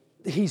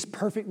 He's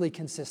perfectly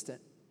consistent.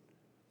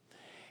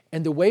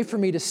 And the way for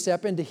me to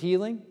step into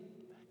healing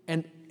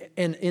and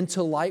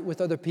into light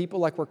with other people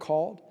like we're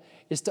called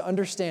is to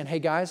understand, hey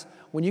guys,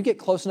 when you get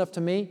close enough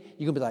to me,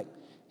 you're going to be like,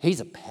 he's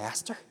a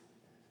pastor?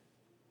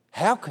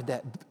 How could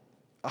that be?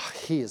 Oh,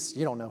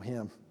 you don't know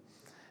him.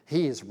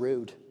 He is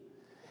rude.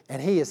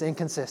 And he is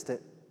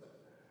inconsistent.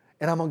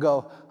 And I'm going to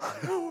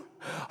go,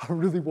 I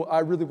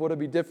really want to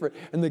be different.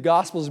 And the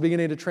gospel is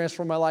beginning to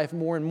transform my life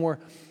more and more.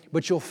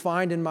 But you'll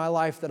find in my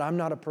life that I'm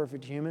not a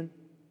perfect human.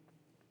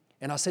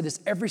 And I'll say this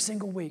every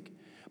single week.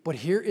 But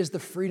here is the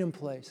freedom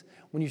place.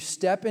 When you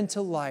step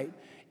into light,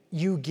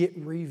 you get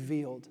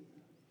revealed.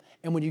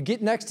 And when you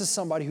get next to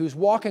somebody who's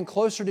walking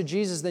closer to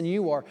Jesus than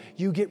you are,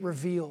 you get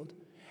revealed.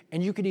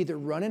 And you could either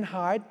run and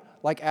hide,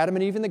 like Adam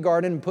and Eve in the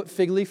garden, and put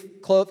fig leaf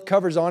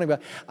covers on and be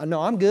like,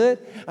 no, I'm good.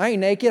 I ain't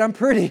naked. I'm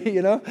pretty,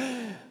 you know.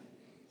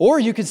 Or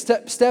you could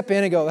step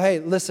in and go, hey,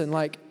 listen,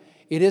 like,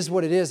 it is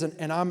what it is,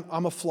 and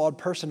I'm a flawed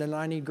person, and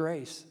I need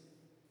grace.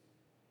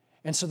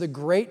 And so the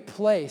great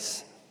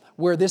place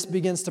where this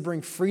begins to bring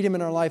freedom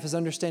in our life is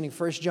understanding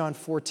 1 John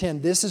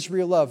 4:10. This is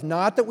real love.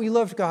 Not that we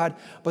loved God,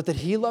 but that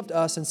He loved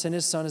us and sent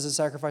His Son as a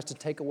sacrifice to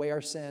take away our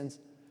sins.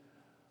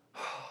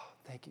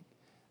 Thank you.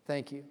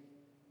 Thank you.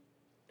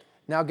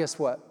 Now guess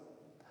what?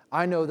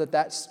 I know that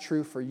that's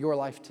true for your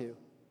life too.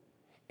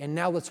 And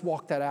now let's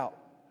walk that out.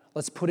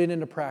 Let's put it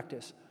into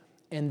practice.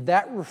 And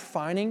that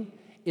refining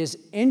is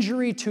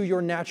injury to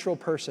your natural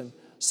person.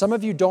 Some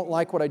of you don't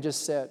like what I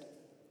just said.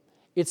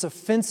 It's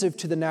offensive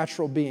to the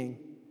natural being.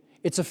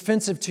 It's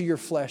offensive to your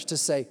flesh to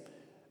say,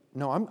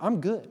 no,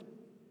 I'm good.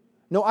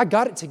 No, I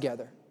got it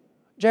together.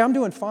 Jay, I'm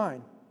doing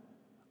fine.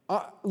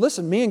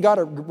 Listen, me and God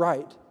are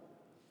right.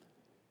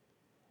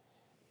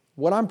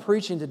 What I'm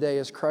preaching today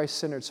is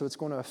Christ-centered, so it's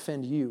going to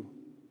offend you.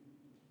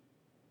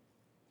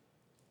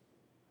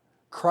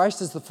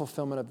 Christ is the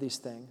fulfillment of these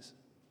things.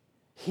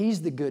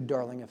 He's the good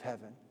darling of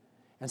heaven.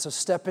 And so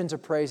step into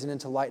praise and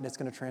into light, and it's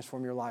going to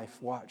transform your life.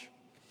 Watch.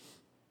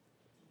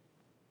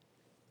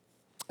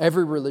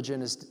 Every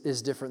religion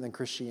is different than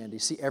Christianity.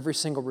 See, every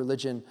single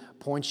religion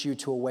points you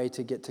to a way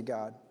to get to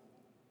God.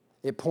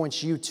 It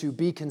points you to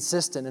be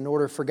consistent in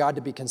order for God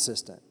to be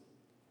consistent.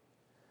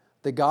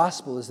 The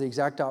gospel is the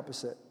exact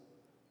opposite.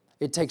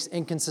 It takes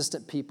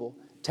inconsistent people,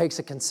 takes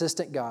a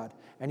consistent God,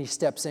 and He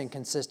steps in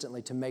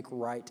consistently to make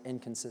right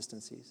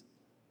inconsistencies.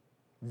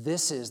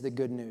 This is the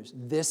good news.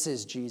 This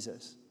is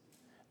Jesus.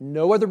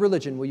 No other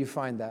religion will you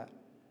find that.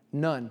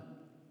 None.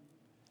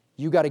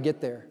 You got to get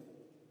there.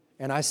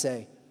 And I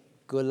say,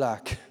 Good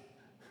luck.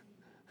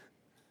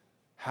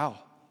 How?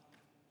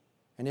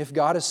 And if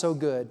God is so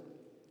good,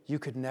 you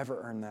could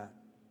never earn that.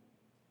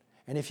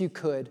 And if you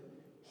could,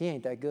 He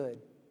ain't that good.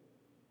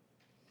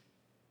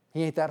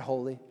 He ain't that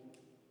holy.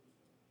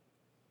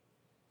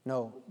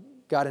 No,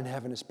 God in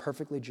heaven is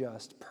perfectly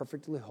just,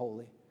 perfectly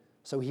holy.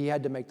 So He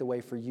had to make the way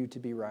for you to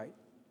be right.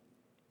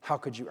 How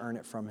could you earn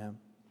it from Him?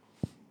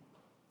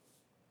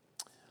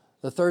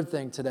 The third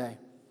thing today,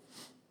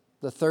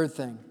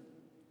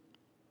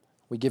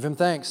 we give Him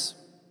thanks.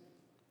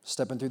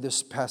 Stepping through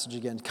this passage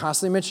again,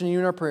 constantly mentioning you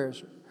in our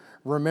prayers,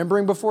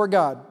 remembering before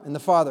God and the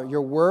Father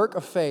your work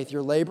of faith,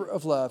 your labor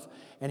of love,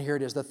 and here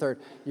it is, the third,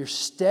 your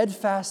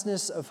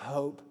steadfastness of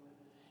hope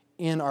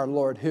in our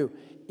Lord. Who?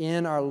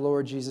 In our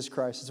Lord Jesus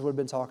Christ. That's what we've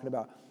been talking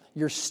about.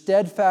 Your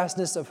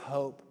steadfastness of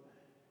hope,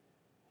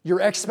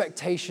 your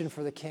expectation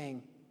for the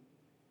King.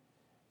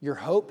 Your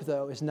hope,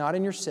 though, is not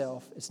in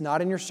yourself. It's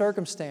not in your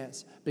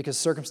circumstance, because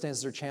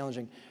circumstances are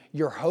challenging.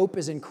 Your hope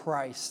is in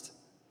Christ.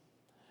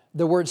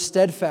 The word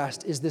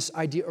steadfast is this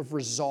idea of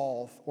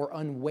resolve or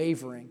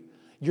unwavering.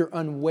 Your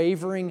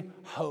unwavering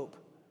hope.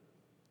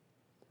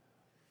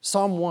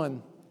 Psalm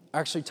 1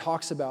 actually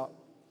talks about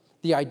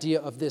the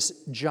idea of this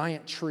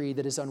giant tree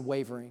that is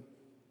unwavering.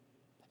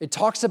 It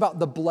talks about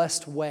the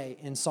blessed way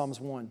in Psalms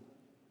 1.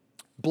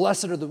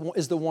 Blessed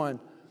is the one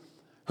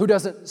who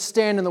doesn't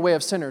stand in the way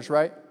of sinners,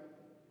 right?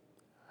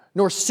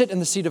 Nor sit in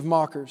the seat of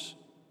mockers.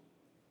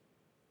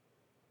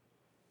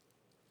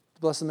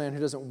 Blessed the man who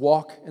doesn't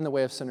walk in the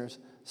way of sinners.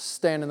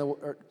 Stand in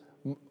the...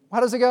 how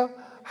does it go?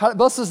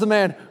 Blessed is the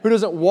man who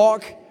doesn't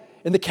walk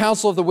in the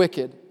counsel of the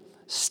wicked,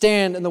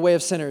 stand in the way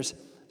of sinners,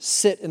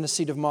 sit in the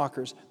seat of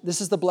mockers. This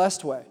is the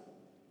blessed way.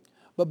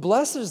 But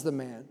blessed is the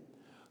man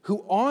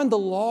who on the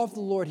law of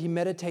the Lord he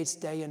meditates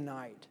day and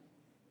night.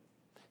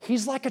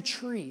 He's like a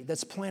tree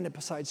that's planted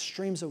beside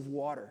streams of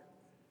water,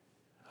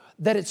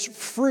 that its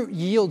fruit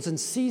yields in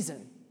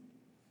season.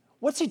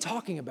 What's he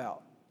talking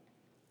about?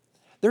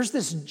 There's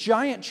this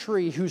giant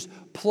tree who's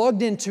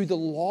plugged into the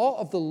law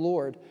of the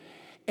Lord.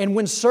 And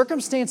when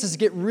circumstances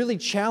get really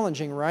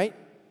challenging, right?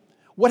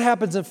 What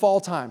happens in fall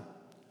time?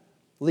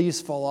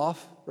 Leaves fall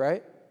off,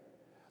 right?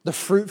 The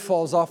fruit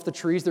falls off the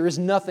trees. There is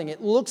nothing.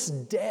 It looks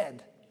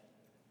dead.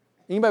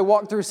 Anybody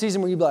walk through a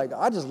season where you'd be like,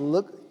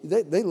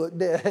 they look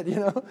dead, you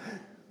know?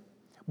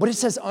 But it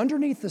says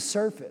underneath the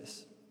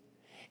surface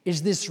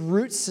is this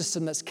root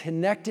system that's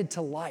connected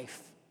to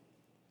life.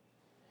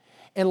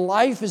 And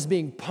life is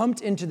being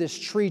pumped into this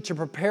tree to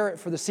prepare it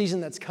for the season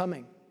that's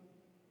coming.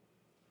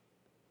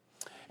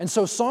 And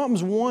so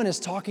Psalms 1 is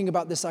talking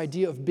about this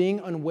idea of being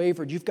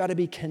unwavered. You've got to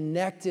be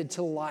connected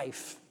to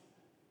life.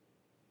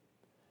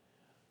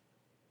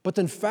 But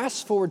then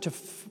fast forward to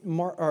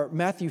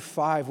Matthew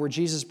 5, where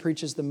Jesus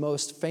preaches the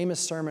most famous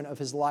sermon of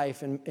his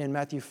life in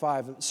Matthew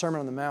 5, the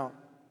Sermon on the Mount.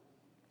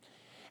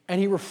 And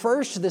he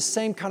refers to this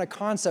same kind of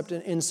concept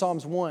in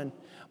Psalms 1.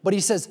 But he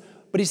says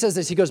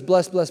this, he goes,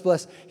 bless, bless,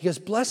 bless. He goes,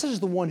 blessed is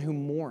the one who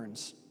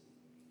mourns.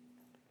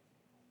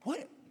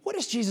 What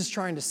is Jesus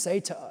trying to say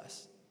to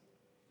us?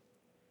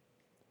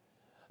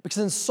 Because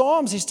in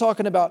Psalms, he's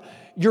talking about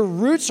your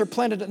roots are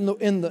planted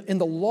in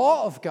the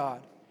law of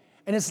God.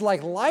 And it's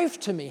like life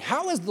to me.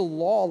 How is the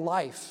law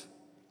life?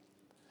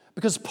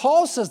 Because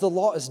Paul says the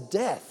law is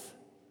death.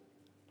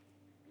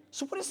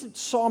 So what is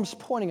Psalms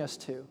pointing us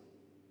to?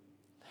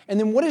 And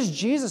then what is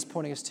Jesus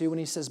pointing us to when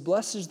he says,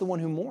 blessed is the one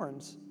who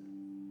mourns?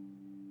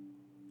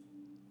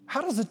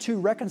 How does the two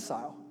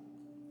reconcile?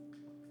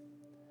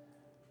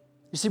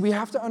 You see, we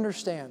have to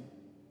understand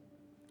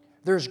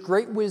there's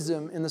great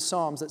wisdom in the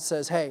Psalms that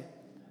says, hey,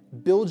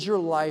 build your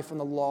life on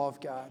the law of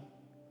God.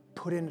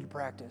 Put it into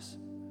practice.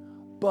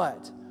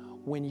 But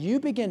when you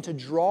begin to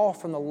draw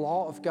from the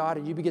law of God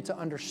and you begin to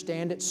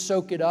understand it,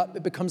 soak it up,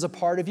 it becomes a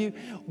part of you,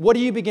 what do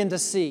you begin to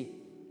see?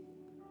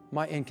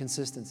 My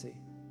inconsistency,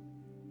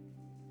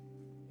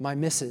 my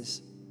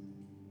misses,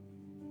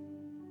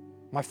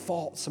 my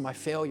faults and my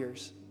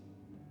failures.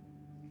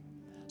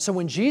 So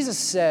when Jesus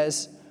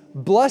says,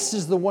 blessed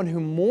is the one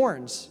who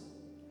mourns,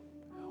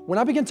 when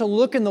I begin to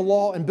look in the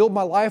law and build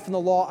my life in the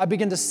law, I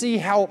begin to see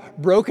how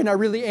broken I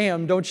really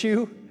am, don't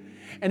you?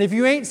 And if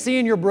you ain't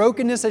seeing your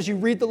brokenness as you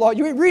read the law,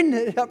 you ain't reading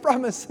it, I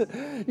promise.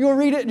 You'll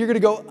read it and you're going to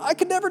go, I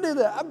could never do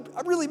that.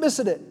 I'm really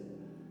missing it.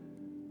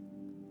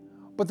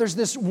 But there's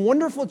this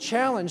wonderful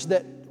challenge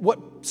that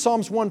what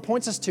Psalms 1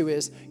 points us to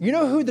is, you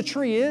know who the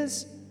tree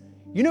is?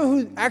 You know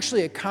who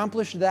actually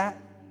accomplished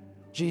that?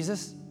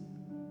 Jesus.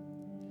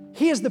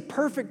 He is the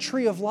perfect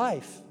tree of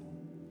life,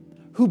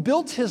 who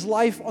built his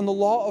life on the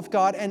law of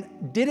God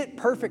and did it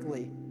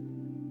perfectly.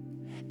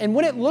 And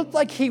when it looked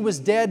like he was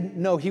dead,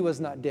 no, he was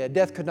not dead.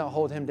 Death could not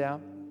hold him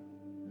down.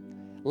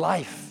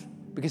 Life,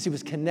 because he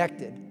was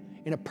connected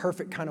in a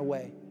perfect kind of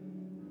way.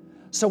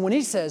 So when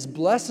he says,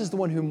 blessed is the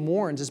one who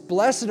mourns, it's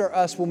blessed are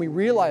us when we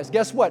realize,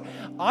 guess what?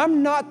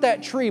 I'm not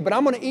that tree, but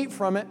I'm going to eat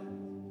from it.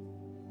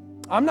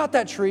 I'm not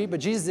that tree, but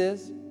Jesus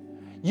is.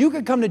 You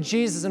could come to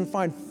Jesus and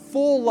find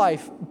full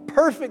life,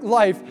 perfect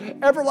life,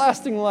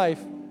 everlasting life.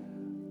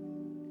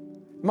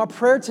 My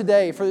prayer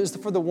today is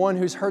for the one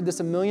who's heard this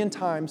a million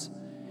times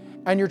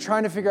and you're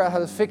trying to figure out how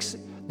to fix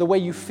the way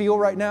you feel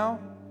right now,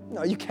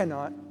 no, you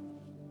cannot.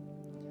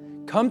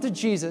 Come to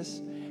Jesus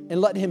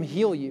and let Him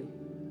heal you.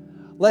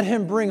 Let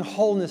Him bring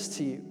wholeness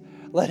to you.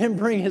 Let Him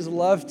bring His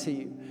love to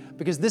you,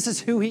 because this is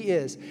who He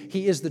is.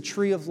 He is the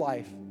tree of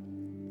life.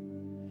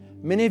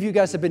 Many of you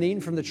guys have been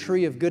eating from the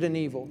tree of good and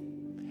evil,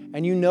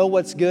 and you know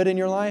what's good in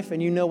your life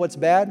and you know what's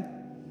bad,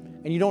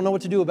 and you don't know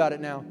what to do about it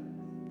now.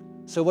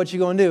 So what you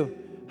going to do?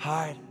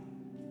 Hide.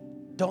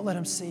 Don't let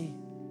them see.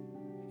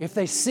 If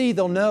they see,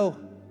 they'll know.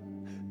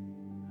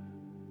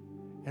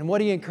 And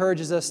what He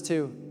encourages us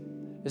to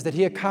is that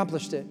He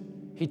accomplished it.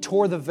 He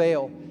tore the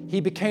veil. He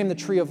became the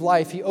tree of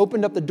life. He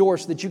opened up the door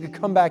so that you could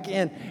come back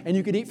in and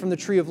you could eat from the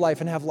tree of life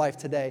and have life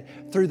today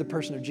through the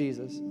person of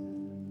Jesus.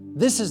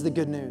 This is the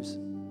good news.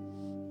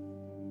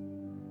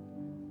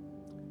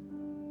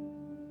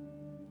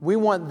 We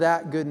want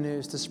that good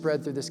news to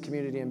spread through this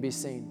community and be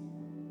seen.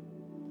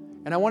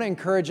 And I want to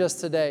encourage us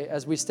today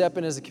as we step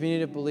in as a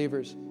community of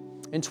believers.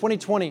 In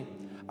 2020,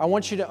 I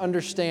want you to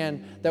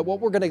understand that what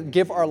we're going to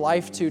give our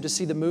life to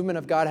see the movement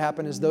of God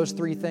happen is those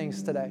three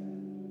things today.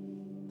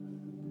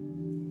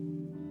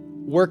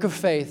 Work of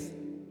faith,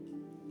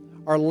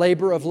 our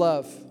labor of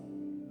love.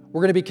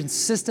 We're going to be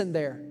consistent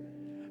there.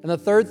 And the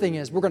third thing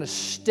is we're going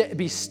to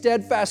be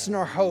steadfast in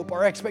our hope,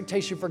 our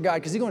expectation for God,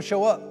 because He's going to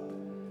show up.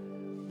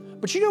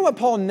 But you know what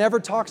Paul never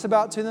talks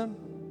about to them?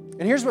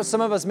 And here's what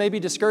some of us may be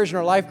discouraged in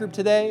our life group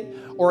today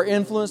or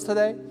influenced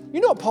today. You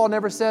know what Paul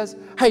never says?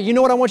 Hey, you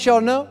know what I want y'all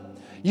to know?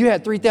 You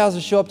had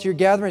 3,000 show up to your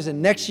gatherings,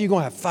 and next year you're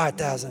going to have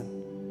 5,000.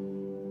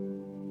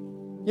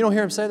 You don't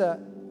hear him say that.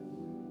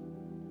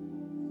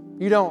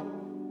 You don't.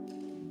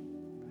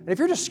 And if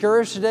you're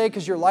discouraged today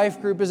because your life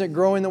group isn't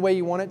growing the way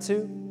you want it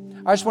to,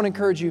 I just want to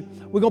encourage you.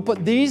 We're going to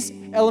put these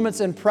elements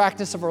in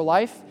practice of our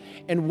life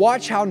and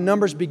watch how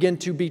numbers begin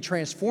to be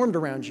transformed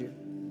around you.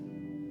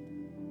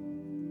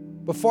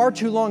 But far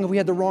too long have we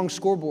had the wrong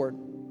scoreboard.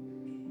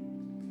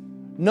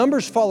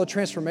 Numbers follow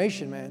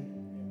transformation, man.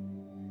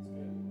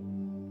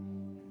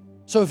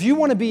 So if you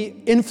want to be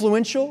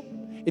influential,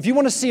 if you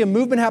want to see a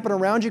movement happen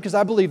around you, because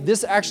I believe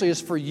this actually is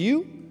for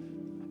you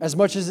as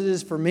much as it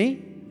is for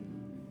me,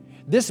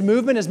 this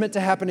movement is meant to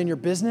happen in your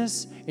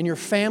business, in your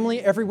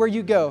family, everywhere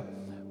you go.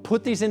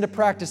 Put these into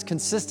practice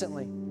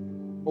consistently,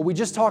 what we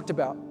just talked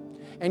about,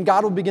 and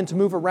God will begin to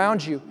move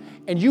around you,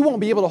 and you won't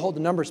be able to hold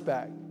the numbers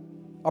back.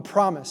 I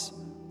promise.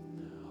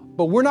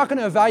 But we're not going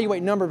to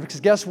evaluate numbers,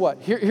 because guess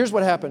what? Here's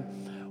what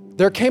happened.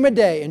 There came a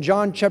day in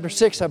John chapter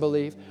 6, I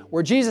believe,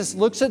 where Jesus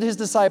looks at His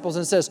disciples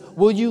and says,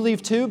 will you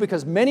leave too?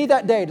 Because many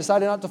that day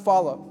decided not to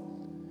follow.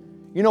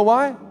 You know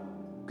why?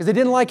 Because they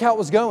didn't like how it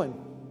was going.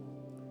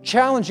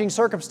 Challenging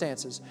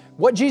circumstances.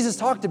 What Jesus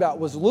talked about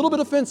was a little bit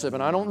offensive,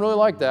 and I don't really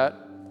like that.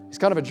 He's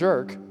kind of a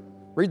jerk.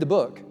 Read the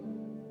book.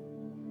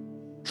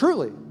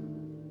 Truly.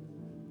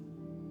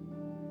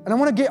 And I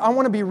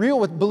want to be real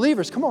with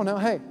believers. Come on now,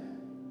 hey.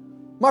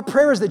 My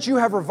prayer is that you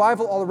have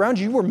revival all around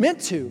you. You were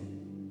meant to.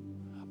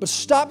 But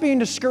stop being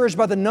discouraged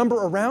by the number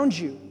around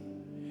you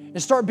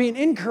and start being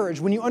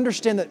encouraged when you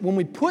understand that when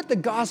we put the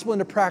gospel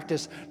into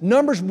practice,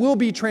 numbers will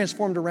be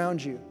transformed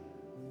around you.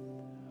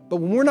 But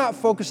when we're not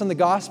focused on the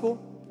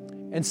gospel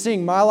and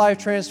seeing my life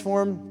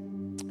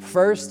transformed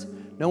first,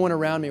 no one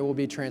around me will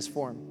be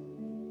transformed.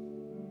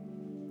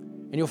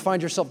 And you'll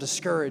find yourself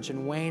discouraged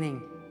and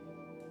waning.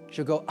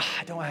 You'll go,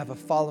 I don't have a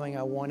following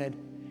I wanted.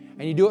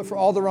 And you do it for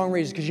all the wrong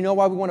reasons. Because you know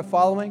why we want a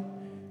following?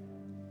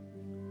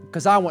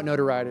 Because I want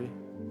notoriety.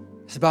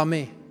 It's about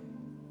me.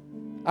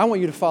 I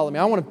want you to follow me.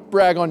 I want to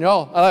brag on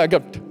y'all. I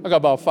got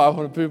about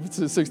 500 people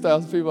to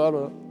 6,000 people. I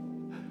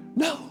don't know.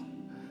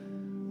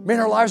 No. Man,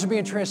 our lives are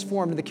being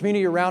transformed and the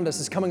community around us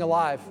is coming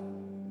alive.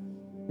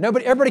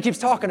 Everybody keeps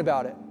talking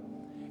about it.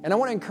 And I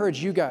want to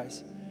encourage you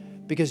guys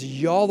because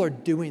y'all are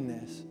doing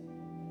this.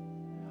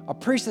 I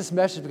preach this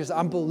message because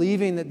I'm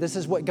believing that this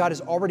is what God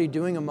is already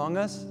doing among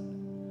us.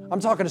 I'm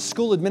talking to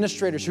school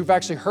administrators who've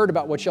actually heard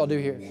about what y'all do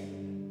here.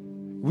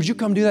 Would you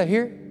come do that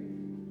here?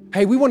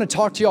 Hey, we want to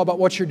talk to y'all about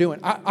what you're doing.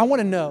 I want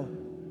to know.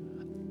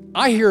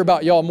 I hear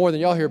about y'all more than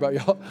y'all hear about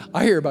y'all.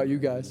 I hear about you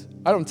guys.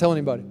 I don't tell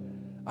anybody.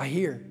 I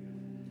hear.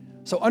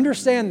 So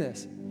understand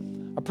this.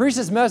 I preach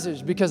this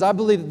message because I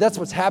believe that that's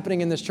what's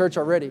happening in this church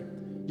already.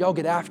 Y'all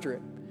get after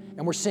it.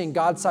 And we're seeing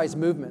God-sized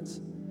movements.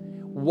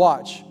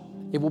 Watch.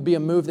 It will be a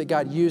move that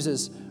God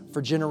uses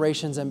for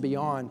generations and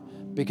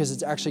beyond because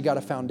it's actually got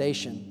a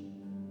foundation.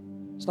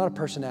 It's not a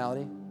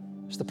personality.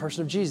 It's the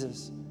person of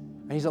Jesus.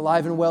 And He's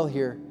alive and well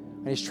here.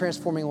 And He's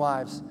transforming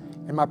lives.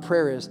 And my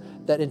prayer is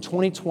that in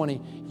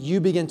 2020,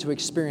 you begin to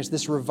experience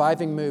this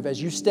reviving move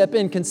as you step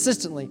in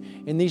consistently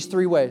in these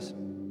three ways.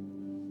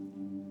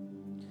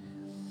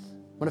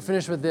 I'm going to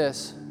finish with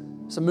this.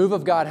 It's a move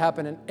of God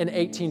happened in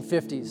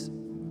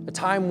 1850s, a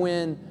time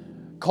when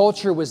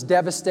culture was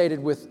devastated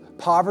with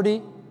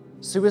poverty,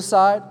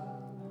 suicide.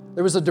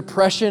 There was a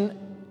depression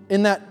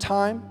in that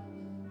time,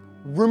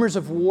 rumors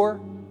of war.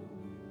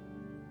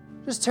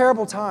 Just a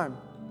terrible time.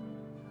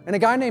 And a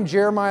guy named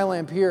Jeremiah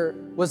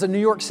Lampier was a New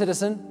York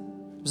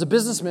citizen. He was a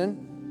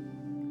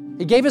businessman.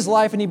 He gave his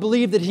life and he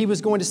believed that he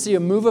was going to see a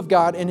move of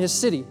God in his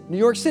city, New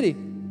York City.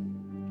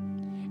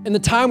 In the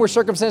time where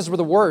circumstances were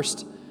the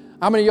worst,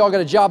 how many of y'all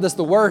got a job that's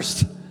the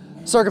worst?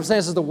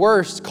 Circumstances the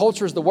worst,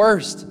 culture is the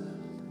worst.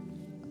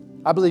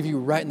 I believe you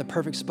were right in the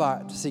perfect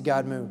spot to see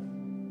God move.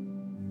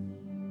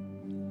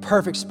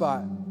 Perfect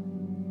spot.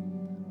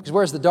 Because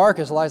where's the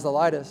darkest lies the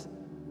lightest.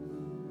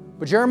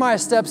 But Jeremiah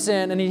steps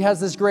in and he has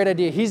this great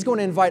idea. He's going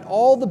to invite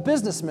all the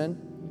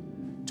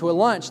businessmen to a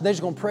lunch. And they're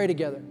just going to pray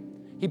together.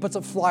 He puts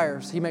up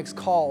flyers. He makes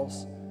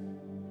calls.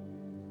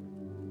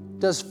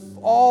 Does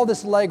all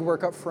this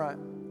legwork up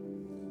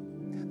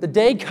front. The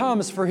day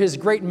comes for his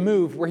great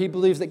move where he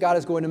believes that God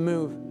is going to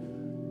move.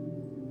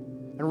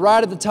 And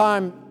right at the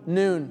time,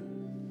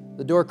 noon,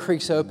 the door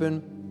creaks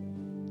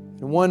open.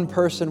 And one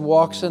person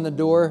walks in the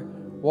door,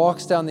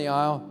 walks down the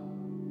aisle.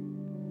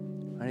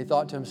 And he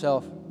thought to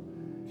himself,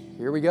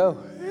 here we go.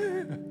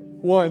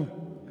 One.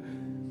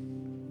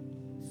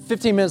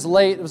 15 minutes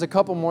late, there was a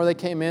couple more that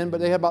came in, but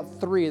they had about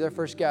 3, their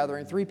first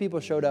gathering. 3 people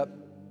showed up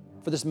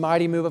for this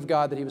mighty move of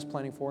God that he was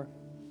planning for.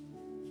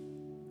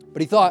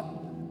 But he thought,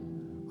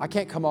 I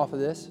can't come off of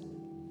this.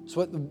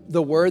 So what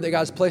the word that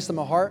God's placed in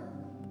my heart,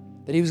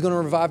 that he was going to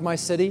revive my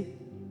city,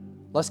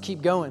 let's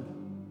keep going.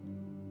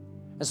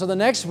 And so the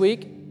next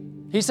week,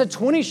 he said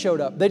 20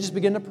 showed up. They just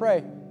began to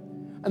pray.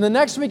 And the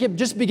next week, it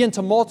just began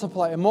to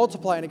multiply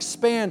and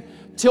expand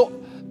till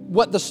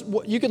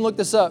you can look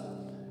this up.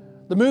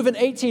 The move in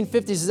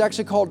 1850s is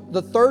actually called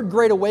the Third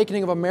Great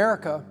Awakening of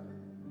America,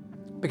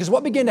 because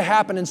what began to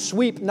happen and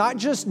sweep not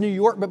just New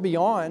York but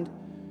beyond,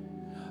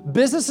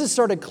 businesses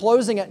started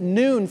closing at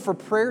noon for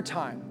prayer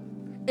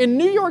time in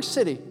New York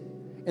City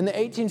in the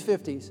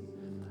 1850s,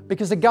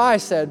 because the guy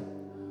said,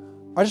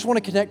 I just want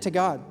to connect to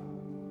God.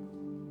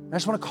 I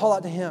just want to call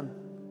out to Him.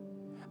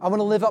 I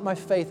want to live out my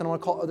faith, and I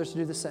want to call others to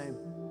do the same.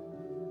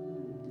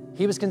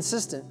 He was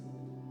consistent.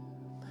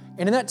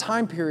 And in that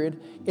time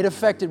period, it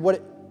affected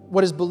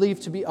what is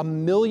believed to be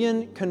 1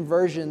 million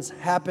conversions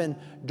happen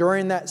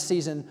during that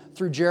season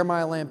through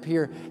Jeremiah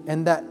Lampier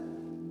and that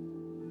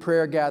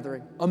prayer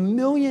gathering. 1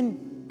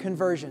 million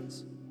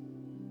conversions.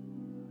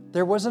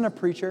 There wasn't a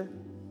preacher.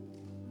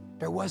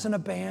 There wasn't a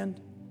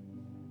band.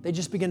 They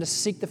just began to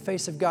seek the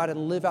face of God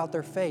and live out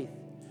their faith.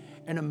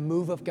 And a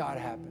move of God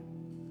happened.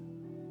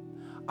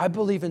 I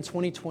believe in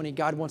 2020,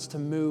 God wants to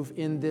move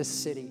in this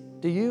city.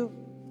 Do you?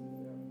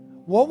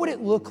 What would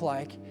it look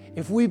like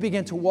if we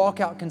begin to walk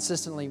out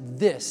consistently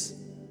this?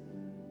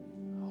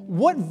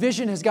 What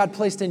vision has God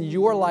placed in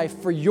your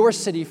life for your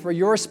city, for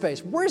your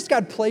space? Where has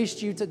God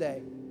placed you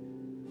today?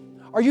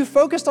 Are you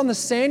focused on the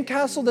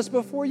sandcastle that's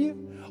before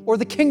you or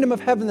the kingdom of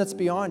heaven that's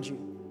beyond you?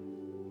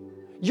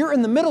 You're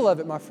in the middle of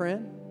it, my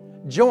friend.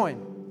 Join.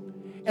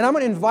 And I'm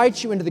going to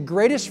invite you into the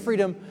greatest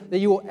freedom that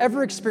you will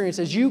ever experience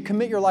as you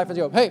commit your life and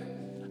go, hey,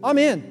 I'm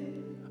in.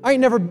 I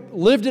ain't never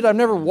lived it. I've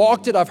never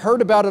walked it. I've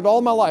heard about it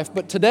all my life.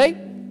 But today,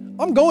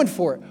 I'm going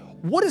for it.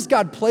 What is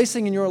God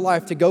placing in your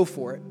life to go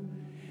for it?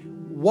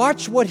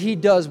 Watch what He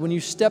does when you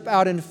step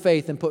out in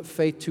faith and put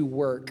faith to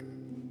work.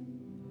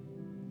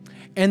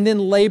 And then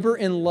labor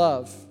in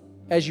love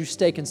as you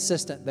stay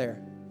consistent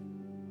there.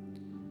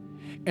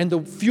 And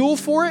the fuel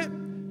for it,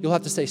 you'll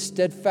have to stay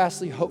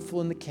steadfastly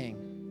hopeful in the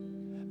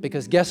King.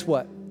 Because guess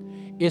what?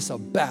 It's a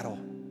battle,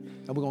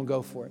 and we're going to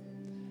go for it.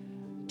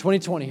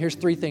 2020, here's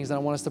 3 things that I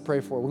want us to pray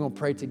for. We're going to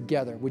pray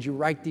together. Would you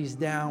write these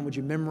down? Would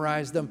you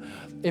memorize them?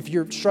 If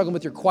you're struggling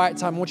with your quiet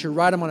time, I want you to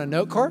write them on a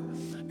note card.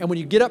 And when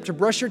you get up to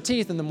brush your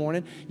teeth in the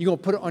morning, you're going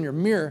to put it on your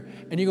mirror,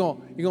 and you're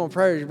going to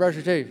pray as you brush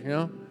your teeth, you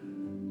know?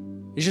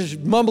 You just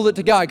mumble it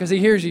to God because He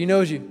hears you, He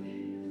knows you.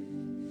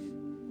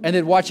 And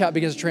then watch how it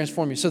begins to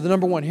transform you. So the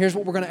number 1, here's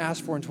what we're going to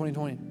ask for in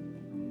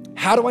 2020.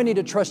 How do I need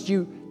to trust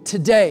you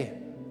today?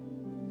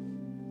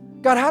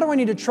 God, how do I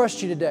need to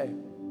trust you today?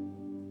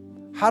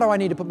 How do I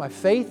need to put my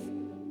faith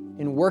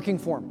in working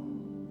for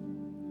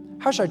Him?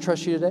 How should I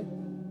trust you today?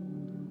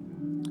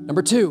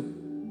 Number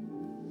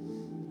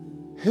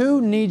 2,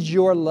 who needs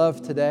your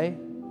love today?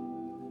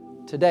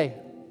 Today.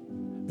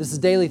 This is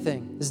a daily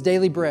thing. This is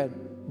daily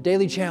bread,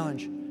 daily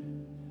challenge,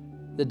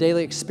 the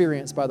daily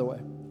experience, by the way.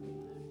 I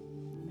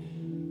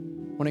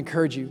want to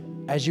encourage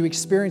you, as you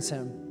experience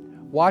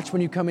Him, watch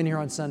when you come in here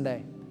on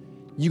Sunday.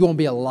 You're going to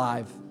be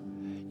alive.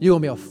 You're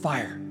going to be on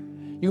fire.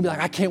 You're going to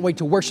be like, I can't wait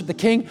to worship the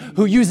King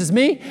who uses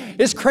me.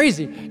 It's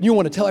crazy. You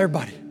want to tell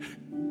everybody.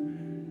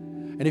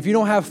 And if you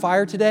don't have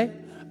fire today,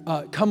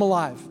 come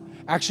alive.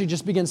 Actually,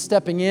 just begin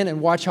stepping in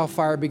and watch how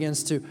fire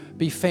begins to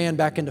be fanned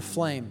back into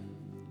flame.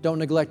 Don't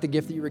neglect the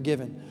gift that you were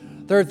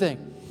given. Third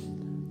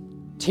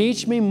thing,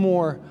 teach me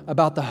more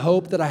about the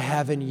hope that I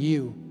have in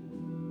you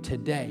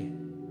today.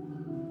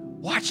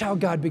 Watch how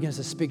God begins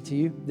to speak to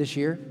you this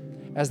year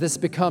as this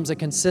becomes a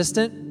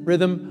consistent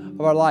rhythm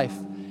of our life.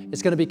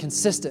 It's going to be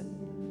consistent.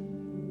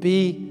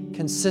 Be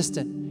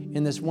consistent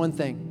in this one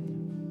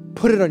thing.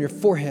 Put it on your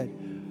forehead.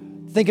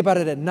 Think about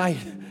it at night.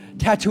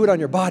 Tattoo it on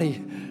your body.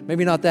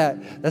 Maybe not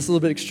that. That's a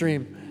little bit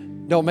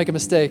extreme. Don't make a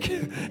mistake.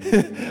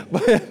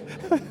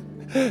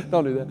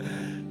 Don't do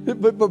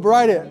that. But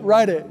write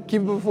it.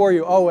 Keep it before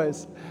you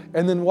always.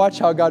 And then watch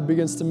how God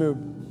begins to move.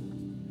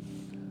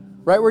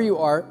 Right where you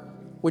are,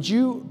 would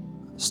you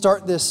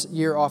start this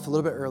year off a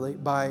little bit early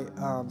by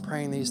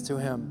praying these to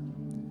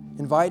Him.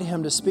 Invite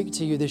Him to speak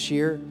to you this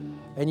year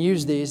and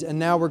use these, and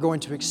now we're going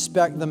to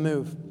expect the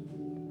move.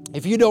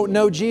 If you don't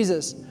know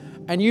Jesus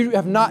and you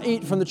have not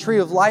eaten from the tree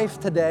of life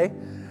today,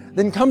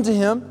 then come to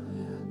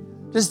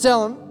Him. Just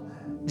tell Him,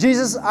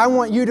 Jesus, I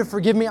want you to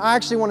forgive me. I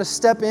actually want to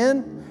step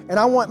in and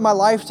I want my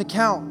life to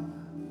count.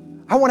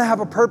 I want to have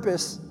a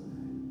purpose.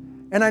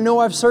 And I know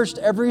I've searched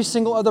every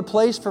single other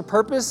place for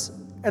purpose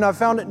and I've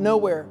found it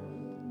nowhere.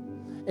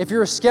 If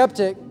you're a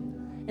skeptic,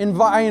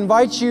 I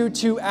invite you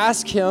to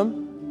ask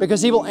Him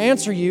because He will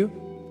answer you.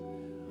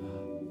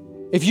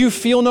 If you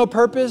feel no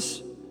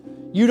purpose,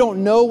 you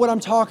don't know what I'm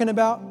talking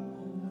about,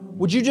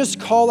 would you just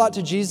call out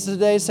to Jesus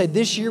today and say,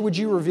 this year, would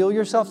you reveal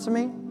yourself to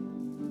me?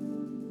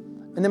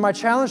 And then my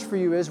challenge for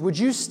you is, would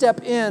you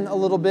step in a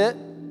little bit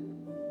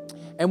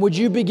and would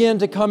you begin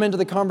to come into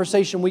the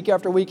conversation week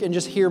after week and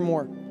just hear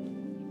more?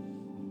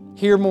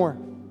 Hear more.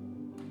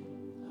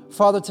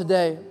 Father,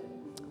 today,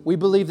 we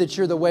believe that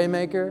You're the way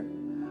maker.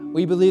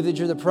 We believe that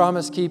You're the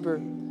promise keeper.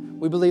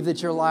 We believe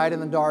that You're light in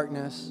the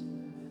darkness.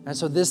 And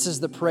so this is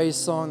the praise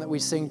song that we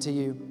sing to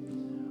You.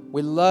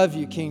 We love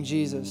You, King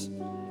Jesus.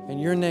 In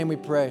Your name we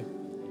pray.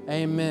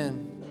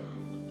 Amen.